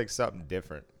because it's like something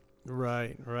different.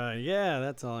 Right. Yeah,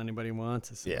 that's all anybody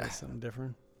wants is something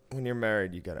different. When you're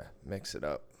married, you got to mix it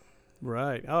up.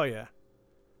 Right. Oh, yeah.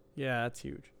 Yeah, that's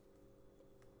huge.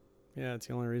 Yeah, it's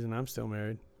the only reason I'm still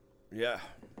married. Yeah.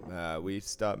 We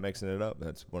stopped mixing it up.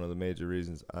 That's one of the major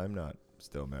reasons I'm not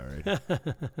still married.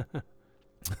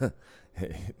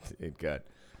 It got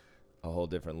a whole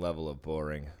different level of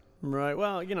boring. Right.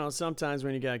 Well, sometimes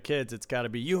when you got kids, it's got to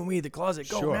be you and me, the closet.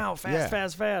 Go now,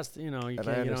 fast. You don't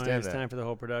have time for the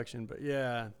whole production. But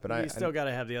yeah, you still got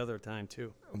to have the other time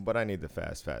too. But I need the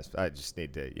fast. I just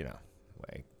need to,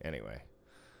 anyway,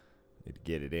 need to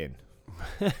get it in.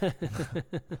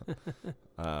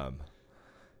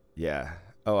 Yeah.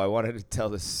 Oh, I wanted to tell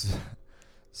this.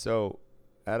 So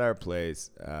at our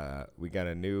place, we got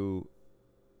a new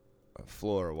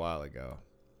floor a while ago,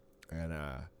 and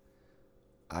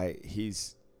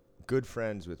he's good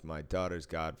friends with my daughter's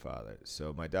godfather.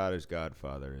 So my daughter's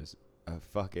godfather is a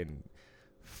fucking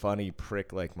funny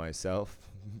prick like myself,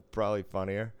 probably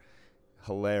funnier,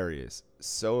 hilarious,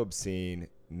 so obscene.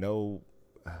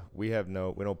 We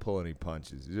don't pull any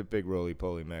punches. He's a big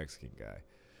roly-poly Mexican guy.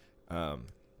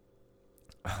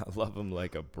 I love him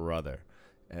like a brother,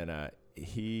 and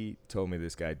he told me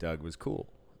this guy Doug was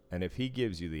cool, and if he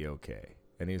gives you the okay,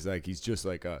 and he's like, he's just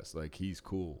like us, like he's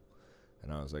cool.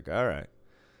 And I was like, all right.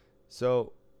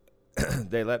 So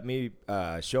they let me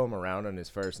show him around on his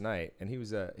first night, and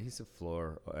he's a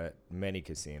floor at many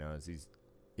casinos.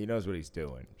 He knows what he's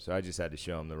doing. So I just had to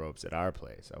show him the ropes at our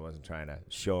place. I wasn't trying to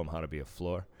show him how to be a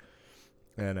floor.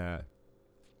 And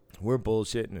we're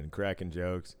bullshitting and cracking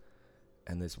jokes.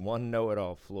 And this one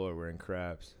know-it-all floor, we're in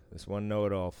craps. This one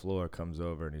know-it-all floor comes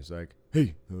over, and he's like,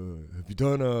 hey, have you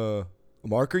done a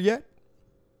marker yet?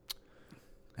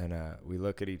 And we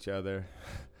look at each other,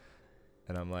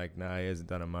 and I'm like, nah, he hasn't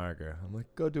done a marker. I'm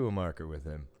like, go do a marker with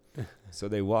him. So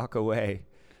they walk away,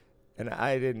 and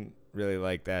I didn't really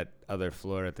like that other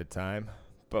floor at the time,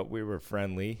 but we were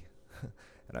friendly.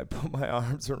 And I put my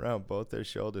arms around both their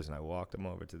shoulders, and I walked them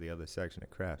over to the other section of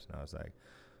craps, and I was like,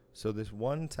 so this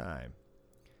one time,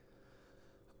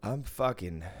 I'm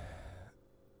fucking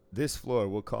this floor,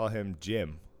 we'll call him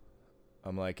Jim.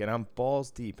 I'm like, and I'm balls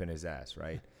deep in his ass,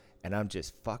 right? And I'm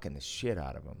just fucking the shit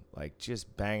out of him, like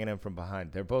just banging him from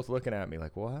behind. They're both looking at me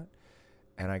like, what?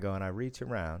 And I go and I reach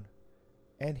around,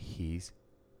 and he's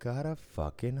got a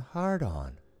fucking hard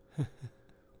on.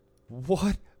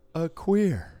 What a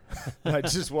queer. I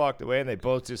just walked away, and they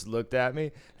both just looked at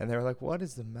me, and they were like, what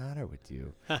is the matter with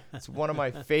you? It's one of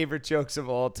my favorite jokes of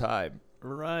all time.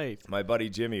 Right. My buddy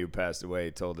Jimmy, who passed away,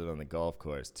 told it on the golf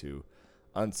course to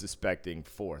unsuspecting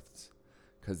fourths,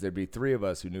 because there'd be three of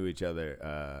us who knew each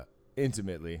other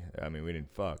intimately. I mean, we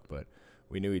didn't fuck, but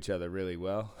we knew each other really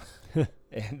well.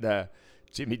 And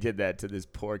Jimmy did that to this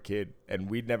poor kid, and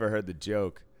we'd never heard the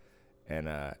joke. And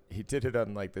he did it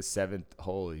on, like, the seventh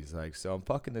hole. He's like, so I'm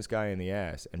fucking this guy in the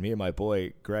ass. And me and my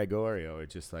boy, Gregorio, are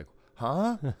just like,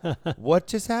 huh? What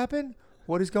just happened?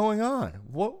 What is going on?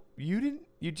 What?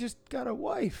 You just got a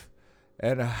wife.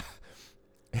 And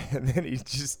then he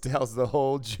just tells the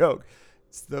whole joke.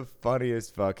 It's the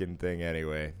funniest fucking thing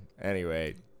anyway.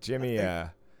 Anyway, Jimmy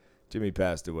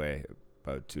passed away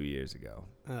about 2 years ago.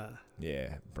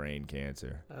 Yeah, brain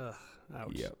cancer.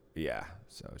 Ouch. Yep. Yeah.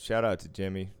 So shout out to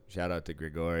Jimmy. Shout out to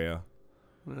Gregorio.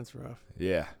 That's rough.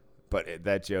 Yeah. But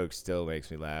that joke still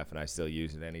makes me laugh, and I still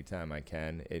use it anytime I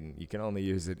can. And you can only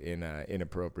use it in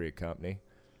inappropriate company.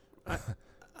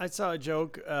 I saw a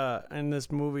joke in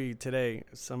this movie today.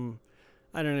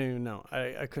 I don't even know.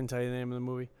 I couldn't tell you the name of the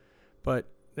movie. But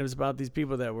it was about these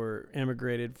people that were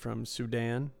immigrated from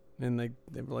Sudan, and they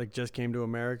just came to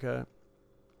America.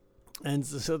 And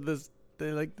so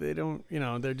they don't,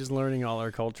 they're just learning all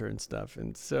our culture and stuff.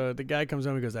 And so the guy comes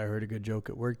home and goes, I heard a good joke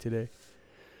at work today.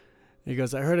 He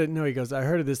goes, I heard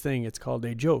of this thing. It's called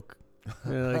a joke.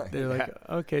 They're like,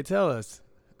 okay, tell us.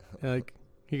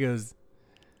 He goes,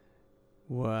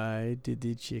 why did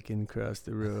the chicken cross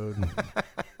the road?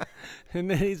 And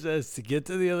then he says, to get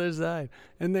to the other side.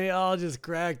 And they all just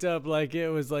cracked up like it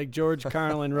was like George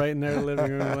Carlin right in their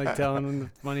living room, like telling them the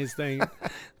funniest thing.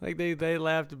 Like they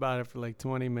laughed about it for like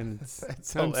 20 minutes.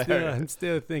 I'm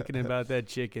still thinking about that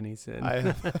chicken, he said.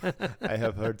 I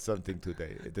have heard something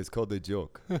today. It is called a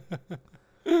joke.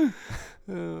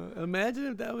 Imagine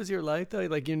if that was your life though.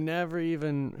 Like you never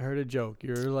even heard a joke.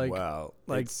 You're like, Well,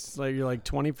 like you're like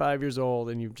 25 years old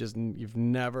and you've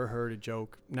never heard a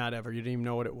joke. Not ever. You didn't even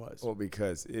know what it was. well,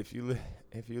 because if you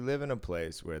live in a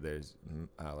place where there's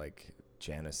like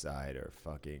genocide or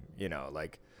fucking,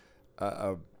 like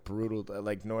a brutal,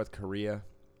 like North Korea,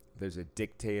 there's a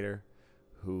dictator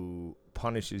who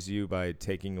punishes you by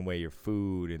taking away your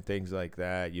food and things like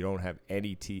that. You don't have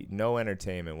no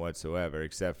entertainment whatsoever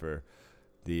except for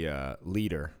the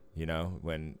leader.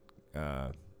 When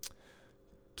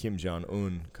Kim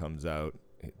Jong-un comes out,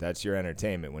 that's your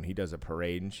entertainment. When he does a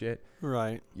parade and shit,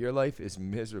 Right. your life is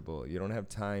miserable. You don't have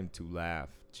time to laugh.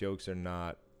 Jokes are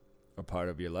not a part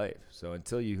of your life. So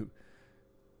until you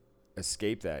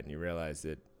escape that and you realize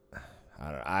that,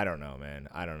 I don't know, man.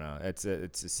 I don't know. It's a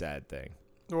sad thing.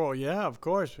 Well, yeah, of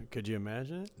course. Could you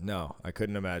imagine it? No, I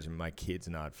couldn't imagine my kids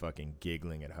not fucking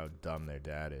giggling at how dumb their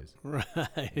dad is.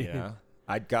 Right. Yeah.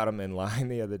 I got them in line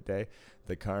the other day,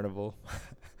 the carnival.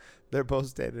 They're both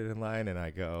standing in line, and I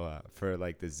go for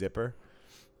like the zipper,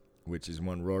 which is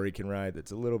one Rory can ride.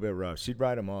 That's a little bit rough. She'd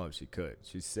ride them all if she could.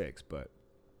 She's 6, but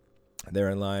they're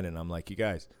in line, and I'm like, you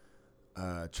guys,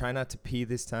 try not to pee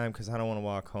this time because I don't want to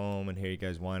walk home and hear you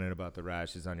guys whining about the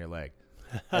rashes on your leg.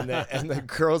 And the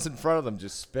girls in front of them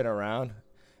just spin around,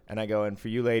 and I go, and for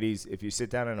you ladies, if you sit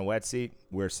down in a wet seat,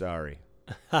 we're sorry.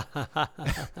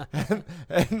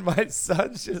 and my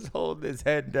son's just holding his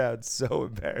head down, so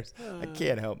embarrassed. I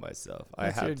can't help myself.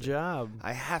 That's your job.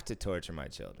 I have to torture my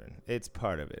children. It's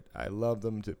part of it. I love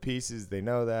them to pieces. They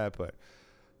know that, but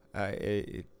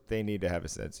they need to have a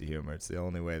sense of humor. It's the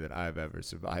only way that I've ever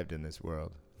survived in this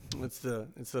world. It's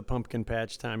the pumpkin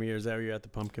patch time of year. Is that where you're at the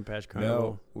pumpkin patch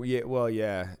carnival? No.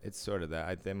 Yeah. It's sort of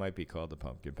that. They might be called the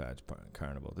pumpkin patch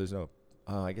carnival. There's no.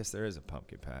 Oh, I guess there is a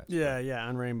pumpkin patch. Yeah,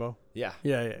 on Rainbow. Yeah.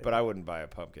 Yeah. But I wouldn't buy a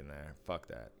pumpkin there. Fuck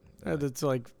that. That's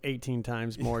like 18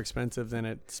 times more expensive than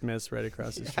at Smith's right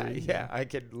across the street. Yeah, I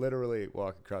could literally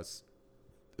walk across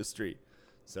the street.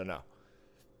 So no.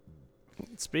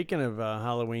 Speaking of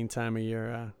Halloween time of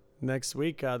year, next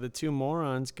week the Two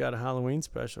Morons got a Halloween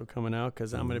special coming out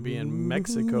because I'm going to be in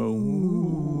Mexico.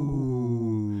 Ooh.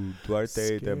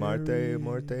 Duarte de Scary.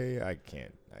 Muerte. I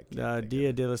can't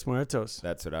Dia de los Muertos.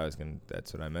 That's what I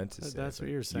meant to say. That's what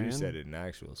you're saying. You said it in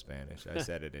actual Spanish. I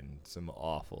said it in some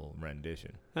awful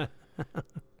rendition.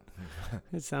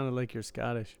 It sounded like you're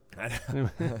Scottish.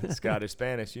 Scottish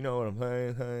Spanish. You know what I'm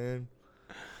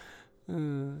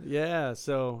saying? Yeah,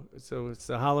 so it's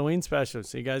a Halloween special.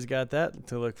 So you guys got that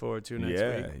to look forward to next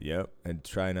week. Yep. And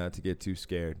try not to get too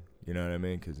scared. You know what I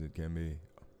mean? Because it can be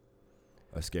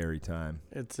a scary time.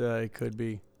 It could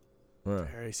be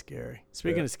very scary.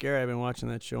 Speaking of scary, I've been watching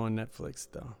that show on Netflix,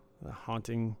 the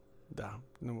Haunting,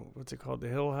 what's it called? The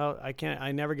Hill House.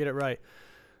 I never get it right.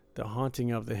 The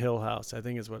Haunting of the Hill House, I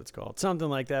think is what it's called. Something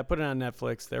like that. Put it on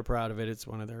Netflix. They're proud of it. It's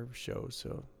one of their shows,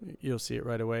 so you'll see it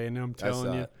right away. And I'm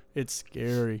telling you, it's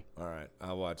scary. All right,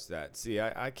 I'll watch that. See,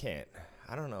 I can't.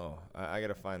 I don't know. I got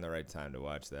to find the right time to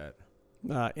watch that.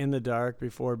 In the dark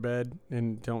before bed,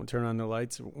 and don't turn on the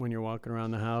lights when you're walking around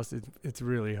the house. It's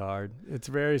really hard. It's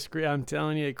very scary. I'm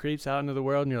telling you, it creeps out into the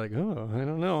world, and you're like, oh, I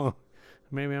don't know.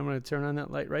 Maybe I'm going to turn on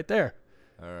that light right there.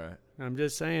 All right. I'm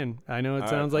just saying. I know it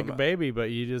sounds like a baby,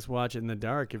 but you just watch it in the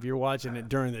dark. If you're watching it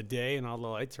during the day and all the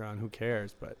lights are on, who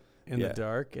cares? But in the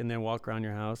dark, and then walk around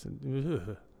your house,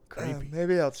 and creepy.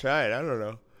 Maybe I'll try it. I don't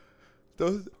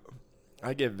know.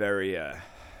 I get very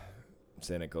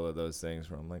cynical of those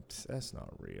things where I'm like, that's not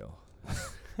real.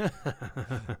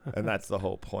 And that's the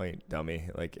whole point, dummy.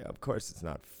 Like, of course it's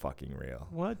not fucking real.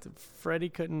 What? Freddy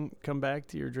couldn't come back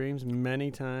to your dreams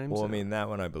many times? Well, I mean, that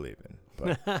one I believe in.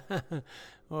 But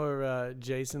or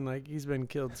Jason, like, he's been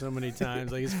killed so many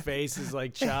times. Like, his face is,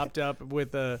 like, chopped up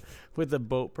with a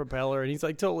boat propeller, and he's,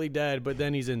 like, totally dead, but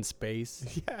then he's in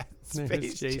space. Yeah,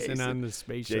 There's Jason on the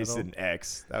space shuttle. Jason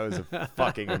X. That was a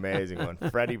fucking amazing one.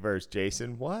 Freddy versus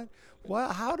Jason. What?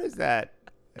 How does that...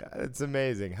 It's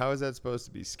amazing. How is that supposed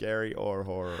to be scary or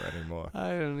horror anymore?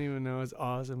 I don't even know. It's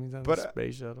awesome. He's on the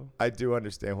space shuttle. I do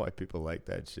understand why people like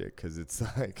that shit, because it's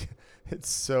like, it's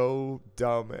so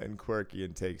dumb and quirky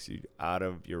and takes you out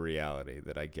of your reality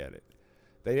that I get it.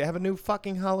 They have a new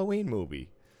fucking Halloween movie.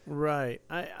 Right.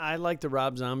 I like the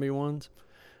Rob Zombie ones.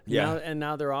 Yeah.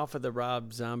 Now they're off of the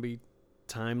Rob Zombie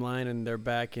timeline, and they're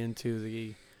back into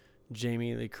the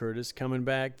Jamie Lee Curtis coming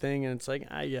back thing, and it's like,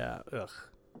 ugh.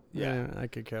 Yeah, I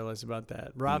could care less about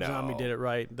that. Rob Zombie did it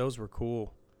right. Those were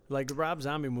cool. Like the Rob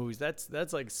Zombie movies, that's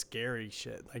like scary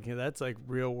shit. Like that's like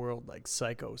real world, like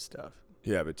psycho stuff.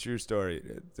 Yeah, but true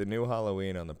story. The new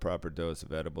Halloween on the proper dose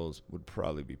of edibles would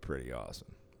probably be pretty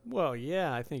awesome. Well,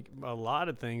 yeah, I think a lot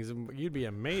of things. You'd be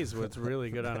amazed what's really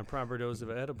good on a proper dose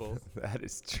of edibles. That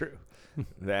is true.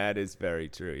 That is very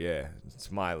true. Yeah.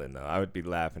 Smiling, though. I would be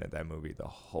laughing at that movie the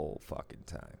whole fucking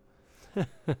time.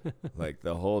 Like,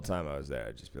 the whole time I was there,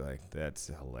 I'd just be like, that's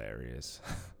hilarious.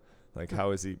 Like,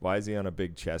 why is he on a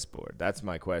big chessboard? That's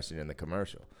my question in the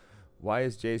commercial. Why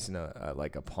is Jason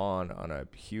like a pawn on a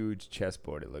huge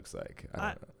chessboard, it looks like?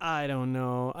 I don't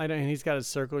know. And he's got a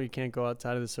circle. You can't go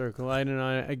outside of the circle. I don't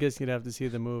know. I guess you'd have to see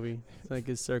the movie. It's like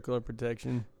his circle of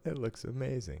protection. It looks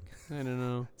amazing. I don't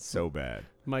know. So bad.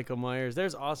 Michael Myers.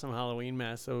 There's awesome Halloween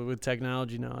masks. So with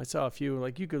technology now, I saw a few.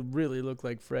 Like, you could really look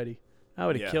like Freddy. I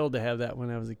would have killed to have that when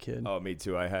I was a kid. Oh, me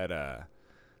too. I had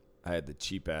the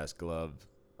cheap-ass glove.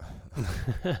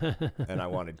 And I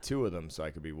wanted 2 of them so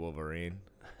I could be Wolverine.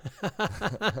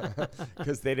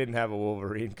 Because they didn't have a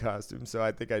Wolverine costume, so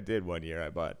I think I did one year.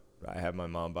 I had my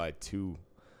mom buy 2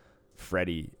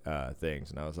 Freddy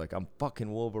things, and I was like, I'm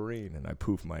fucking Wolverine, and I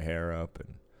poofed my hair up,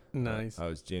 and nice. I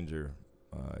was Ginger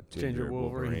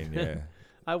Wolverine. Yeah.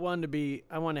 I wanted to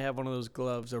have one of those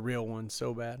gloves, a real one,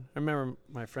 so bad. I remember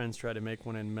my friends tried to make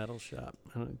one in Metal Shop.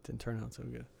 It didn't turn out so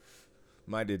good.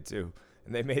 Mine did too,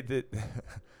 and they made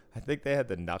I think they had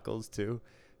the knuckles too,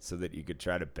 so that you could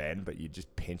try to bend, but you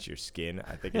just pinch your skin.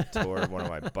 I think it tore one of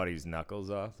my buddy's knuckles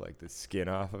off, like the skin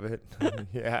off of it.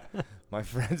 Yeah, my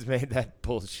friends made that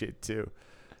bullshit too.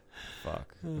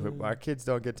 Fuck. Our kids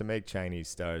don't get to make Chinese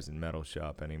stars in Metal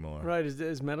Shop anymore. Right.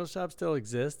 Does Metal Shop still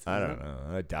exist? I don't know.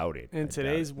 I doubt it. In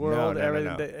today's world,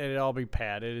 everything it'd all be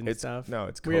padded and stuff. No,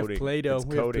 it's coding. We have Play-Doh. It's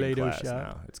coding Play-Doh class shop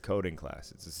now. It's coding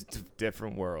class. It's a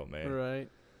different world, man. Right.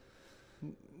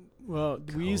 Well,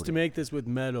 we used to make this with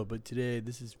metal, but today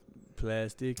this is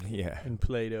plastic and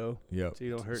Play-Doh. Yep. So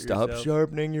you don't hurt yourself. Stop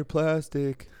sharpening your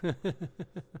plastic.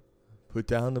 Put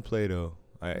down the Play-Doh.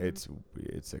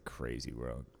 It's a crazy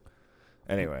world.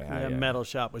 Anyway, Metal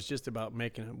Shop was just about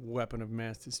making a weapon of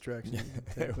mass destruction.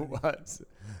 It was.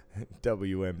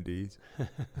 WMDs.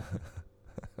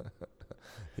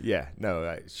 Yeah,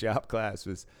 no, shop class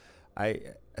was,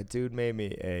 a dude made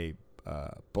me a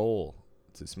bowl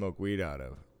to smoke weed out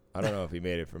of. I don't know if he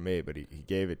made it for me, but he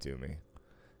gave it to me.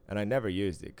 And I never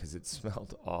used it because it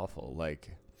smelled awful. Like,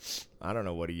 I don't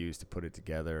know what he used to put it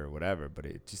together or whatever, but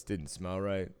it just didn't smell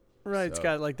right. Right, it's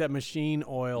got like that machine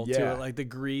oil to it, like the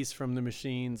grease from the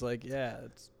machines. Like,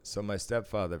 So my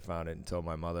stepfather found it and told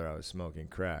my mother I was smoking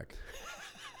crack.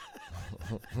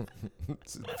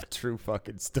 It's a true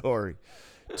fucking story.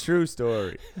 True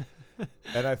story.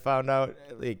 And I found out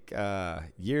like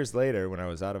years later when I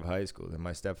was out of high school that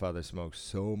my stepfather smoked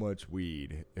so much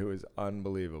weed. It was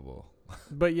unbelievable.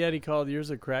 But yet he called yours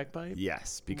a crack pipe?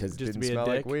 Yes, because just it didn't smell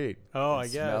like weed. Oh, I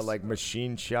guess. It smelled like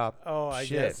machine shop I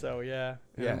shit. guess so, yeah.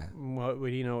 Yeah. What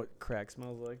would he know what crack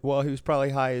smells like? Well, he was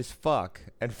probably high as fuck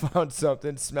and found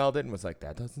something, smelled it, and was like,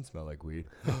 that doesn't smell like weed.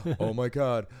 Oh, my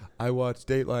God. I watched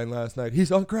Dateline last night.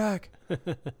 He's on crack.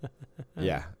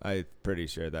 Yeah, I'm pretty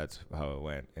sure that's how it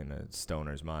went in a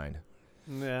stoner's mind.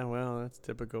 Yeah, well, that's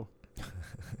typical.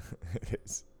 It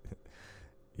is.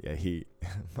 Yeah,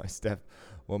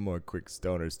 one more quick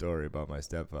stoner story about my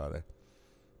stepfather.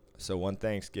 So one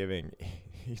Thanksgiving,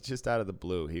 he's just out of the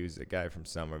blue. He was a guy from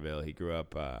Somerville. He grew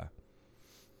up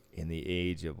in the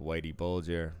age of Whitey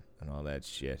Bulger and all that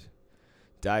shit.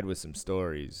 Died with some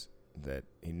stories that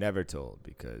he never told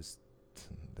because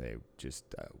they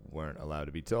just weren't allowed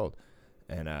to be told.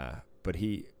 And but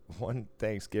one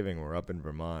Thanksgiving, we're up in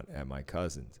Vermont at my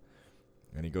cousin's,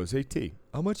 and he goes, "Hey T,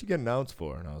 how much you get an ounce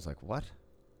for?" And I was like, "What?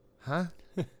 Huh?"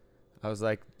 I was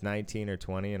like 19 or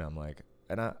 20, and I'm like,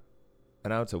 an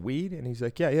ounce of weed? And he's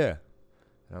like, yeah. And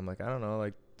I'm like, I don't know,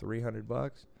 like $300.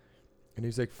 And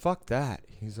he's like, fuck that.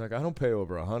 He's like, I don't pay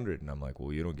over $100. And I'm like,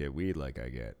 well, you don't get weed like I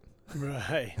get.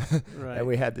 Right. And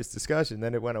we had this discussion.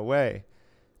 Then it went away.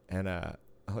 And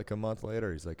like a month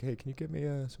later, he's like, hey, can you get me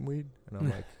some weed? And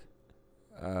I'm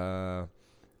like,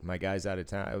 my guy's out of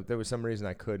town. There was some reason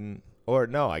I couldn't. Or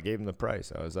no, I gave him the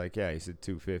price. I was like, yeah. He said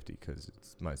 $250 because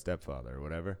it's my stepfather or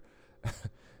whatever.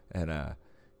 And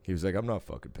he was like, I'm not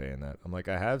fucking paying that. I'm like,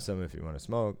 I have some if you want to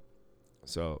smoke.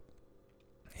 So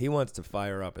he wants to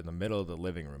fire up in the middle of the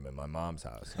living room in my mom's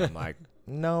house. I'm like,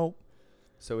 no.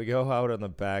 So we go out on the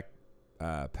back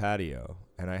patio,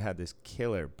 and I had this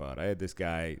killer bud. I had this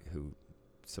guy who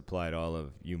supplied all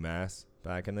of UMass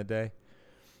back in the day.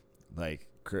 Like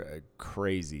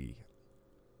crazy,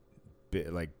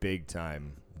 like big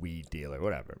time weed dealer,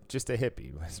 whatever. Just a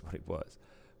hippie was what he was.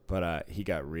 But he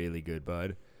got really good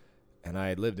bud. And I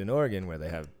had lived in Oregon where they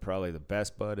have probably the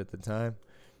best bud at the time.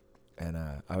 And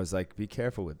I was like, be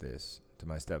careful with this to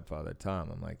my stepfather, Tom.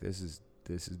 I'm like, this is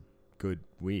good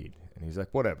weed. And he's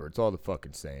like, whatever, it's all the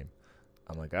fucking same.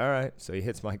 I'm like, all right. So he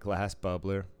hits my glass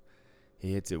bubbler.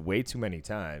 He hits it way too many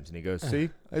times. And he goes, see,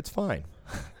 it's fine.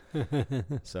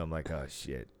 So I'm like, oh,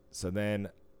 shit. So then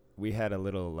we had a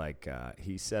little, like,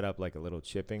 he set up, like, a little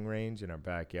chipping range in our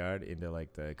backyard into,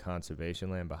 like, the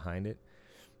conservation land behind it.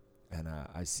 And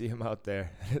I see him out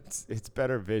there. It's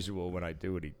better visual when I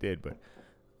do what he did. But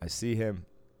I see him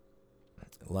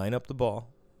line up the ball,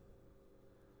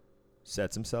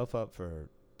 sets himself up for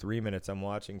 3 minutes. I'm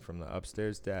watching from the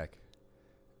upstairs deck.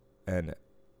 And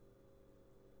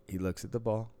he looks at the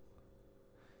ball.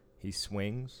 He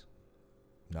swings.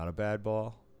 Not a bad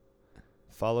ball.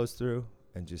 Follows through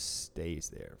and just stays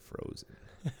there frozen.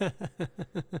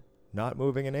 Not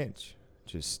moving an inch.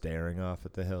 Just staring off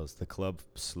at the hills. The club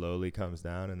slowly comes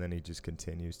down, and then he just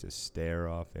continues to stare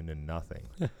off into nothing.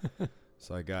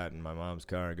 So I got in my mom's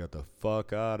car and got the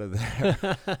fuck out of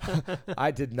there.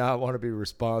 I did not want to be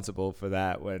responsible for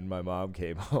that when my mom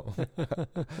came home.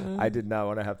 I did not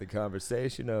want to have the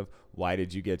conversation of, why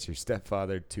did you get your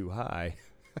stepfather too high?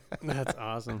 That's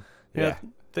awesome. Yeah.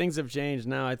 Things have changed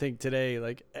now. I think today,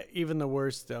 like, even the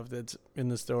worst stuff that's in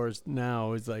the stores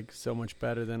now is, like, so much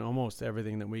better than almost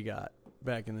everything that we got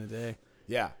back in the day.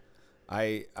 Yeah.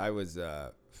 I was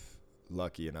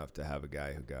lucky enough to have a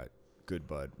guy who got good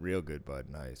bud, real good bud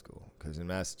in high school. Because in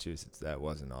Massachusetts, that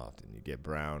wasn't often. You get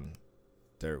brown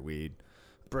dirt weed.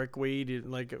 Brickweed,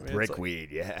 like... Brickweed,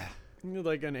 yeah.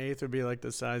 Like an eighth would be, like,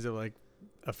 the size of, like,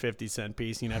 a 50-cent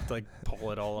piece. You'd have to, like,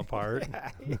 pull it all apart.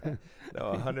 Yeah.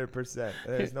 No, 100%.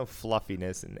 There's no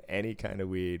fluffiness in any kind of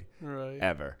weed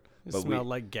ever. It smelled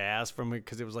like gas from it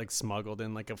because it was, like, smuggled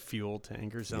in, like, a fuel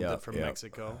tank or something from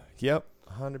Mexico. Yep,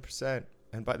 100%.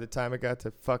 And by the time it got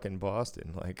to fucking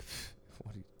Boston, like,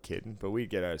 what are you kidding? But we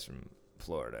get ours from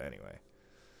Florida anyway,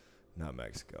 not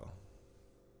Mexico.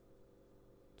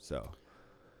 So.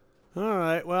 All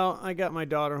right. Well, I got my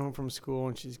daughter home from school,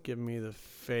 and she's giving me the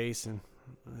face, and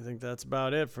I think that's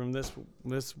about it from this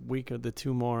week of the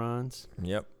two morons.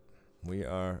 Yep. We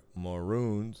are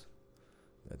moroons.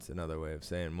 That's another way of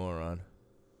saying moron.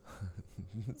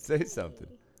 Say something.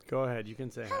 Go ahead. You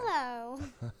can say hello.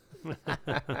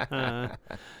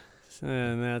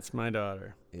 And that's my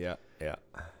daughter. Yeah, yeah.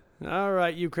 All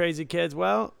right, you crazy kids.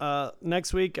 Well,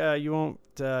 next week you won't.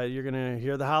 You're gonna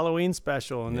hear the Halloween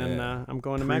special, and then I'm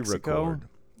going to Mexico.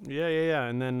 Yeah.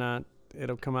 And then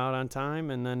it'll come out on time,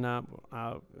 and then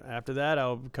after that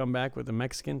I'll come back with a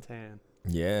Mexican tan.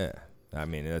 Yeah, I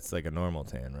mean that's like a normal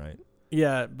tan, right?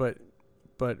 Yeah, but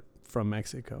from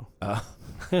Mexico. I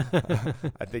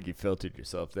think you filtered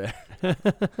yourself there.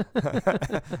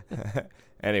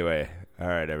 Anyway, all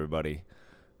right, everybody.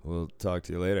 We'll talk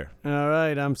to you later. All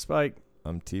right, I'm Spike.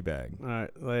 I'm Teabag. All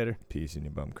right, later. Peace in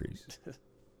your bum crease.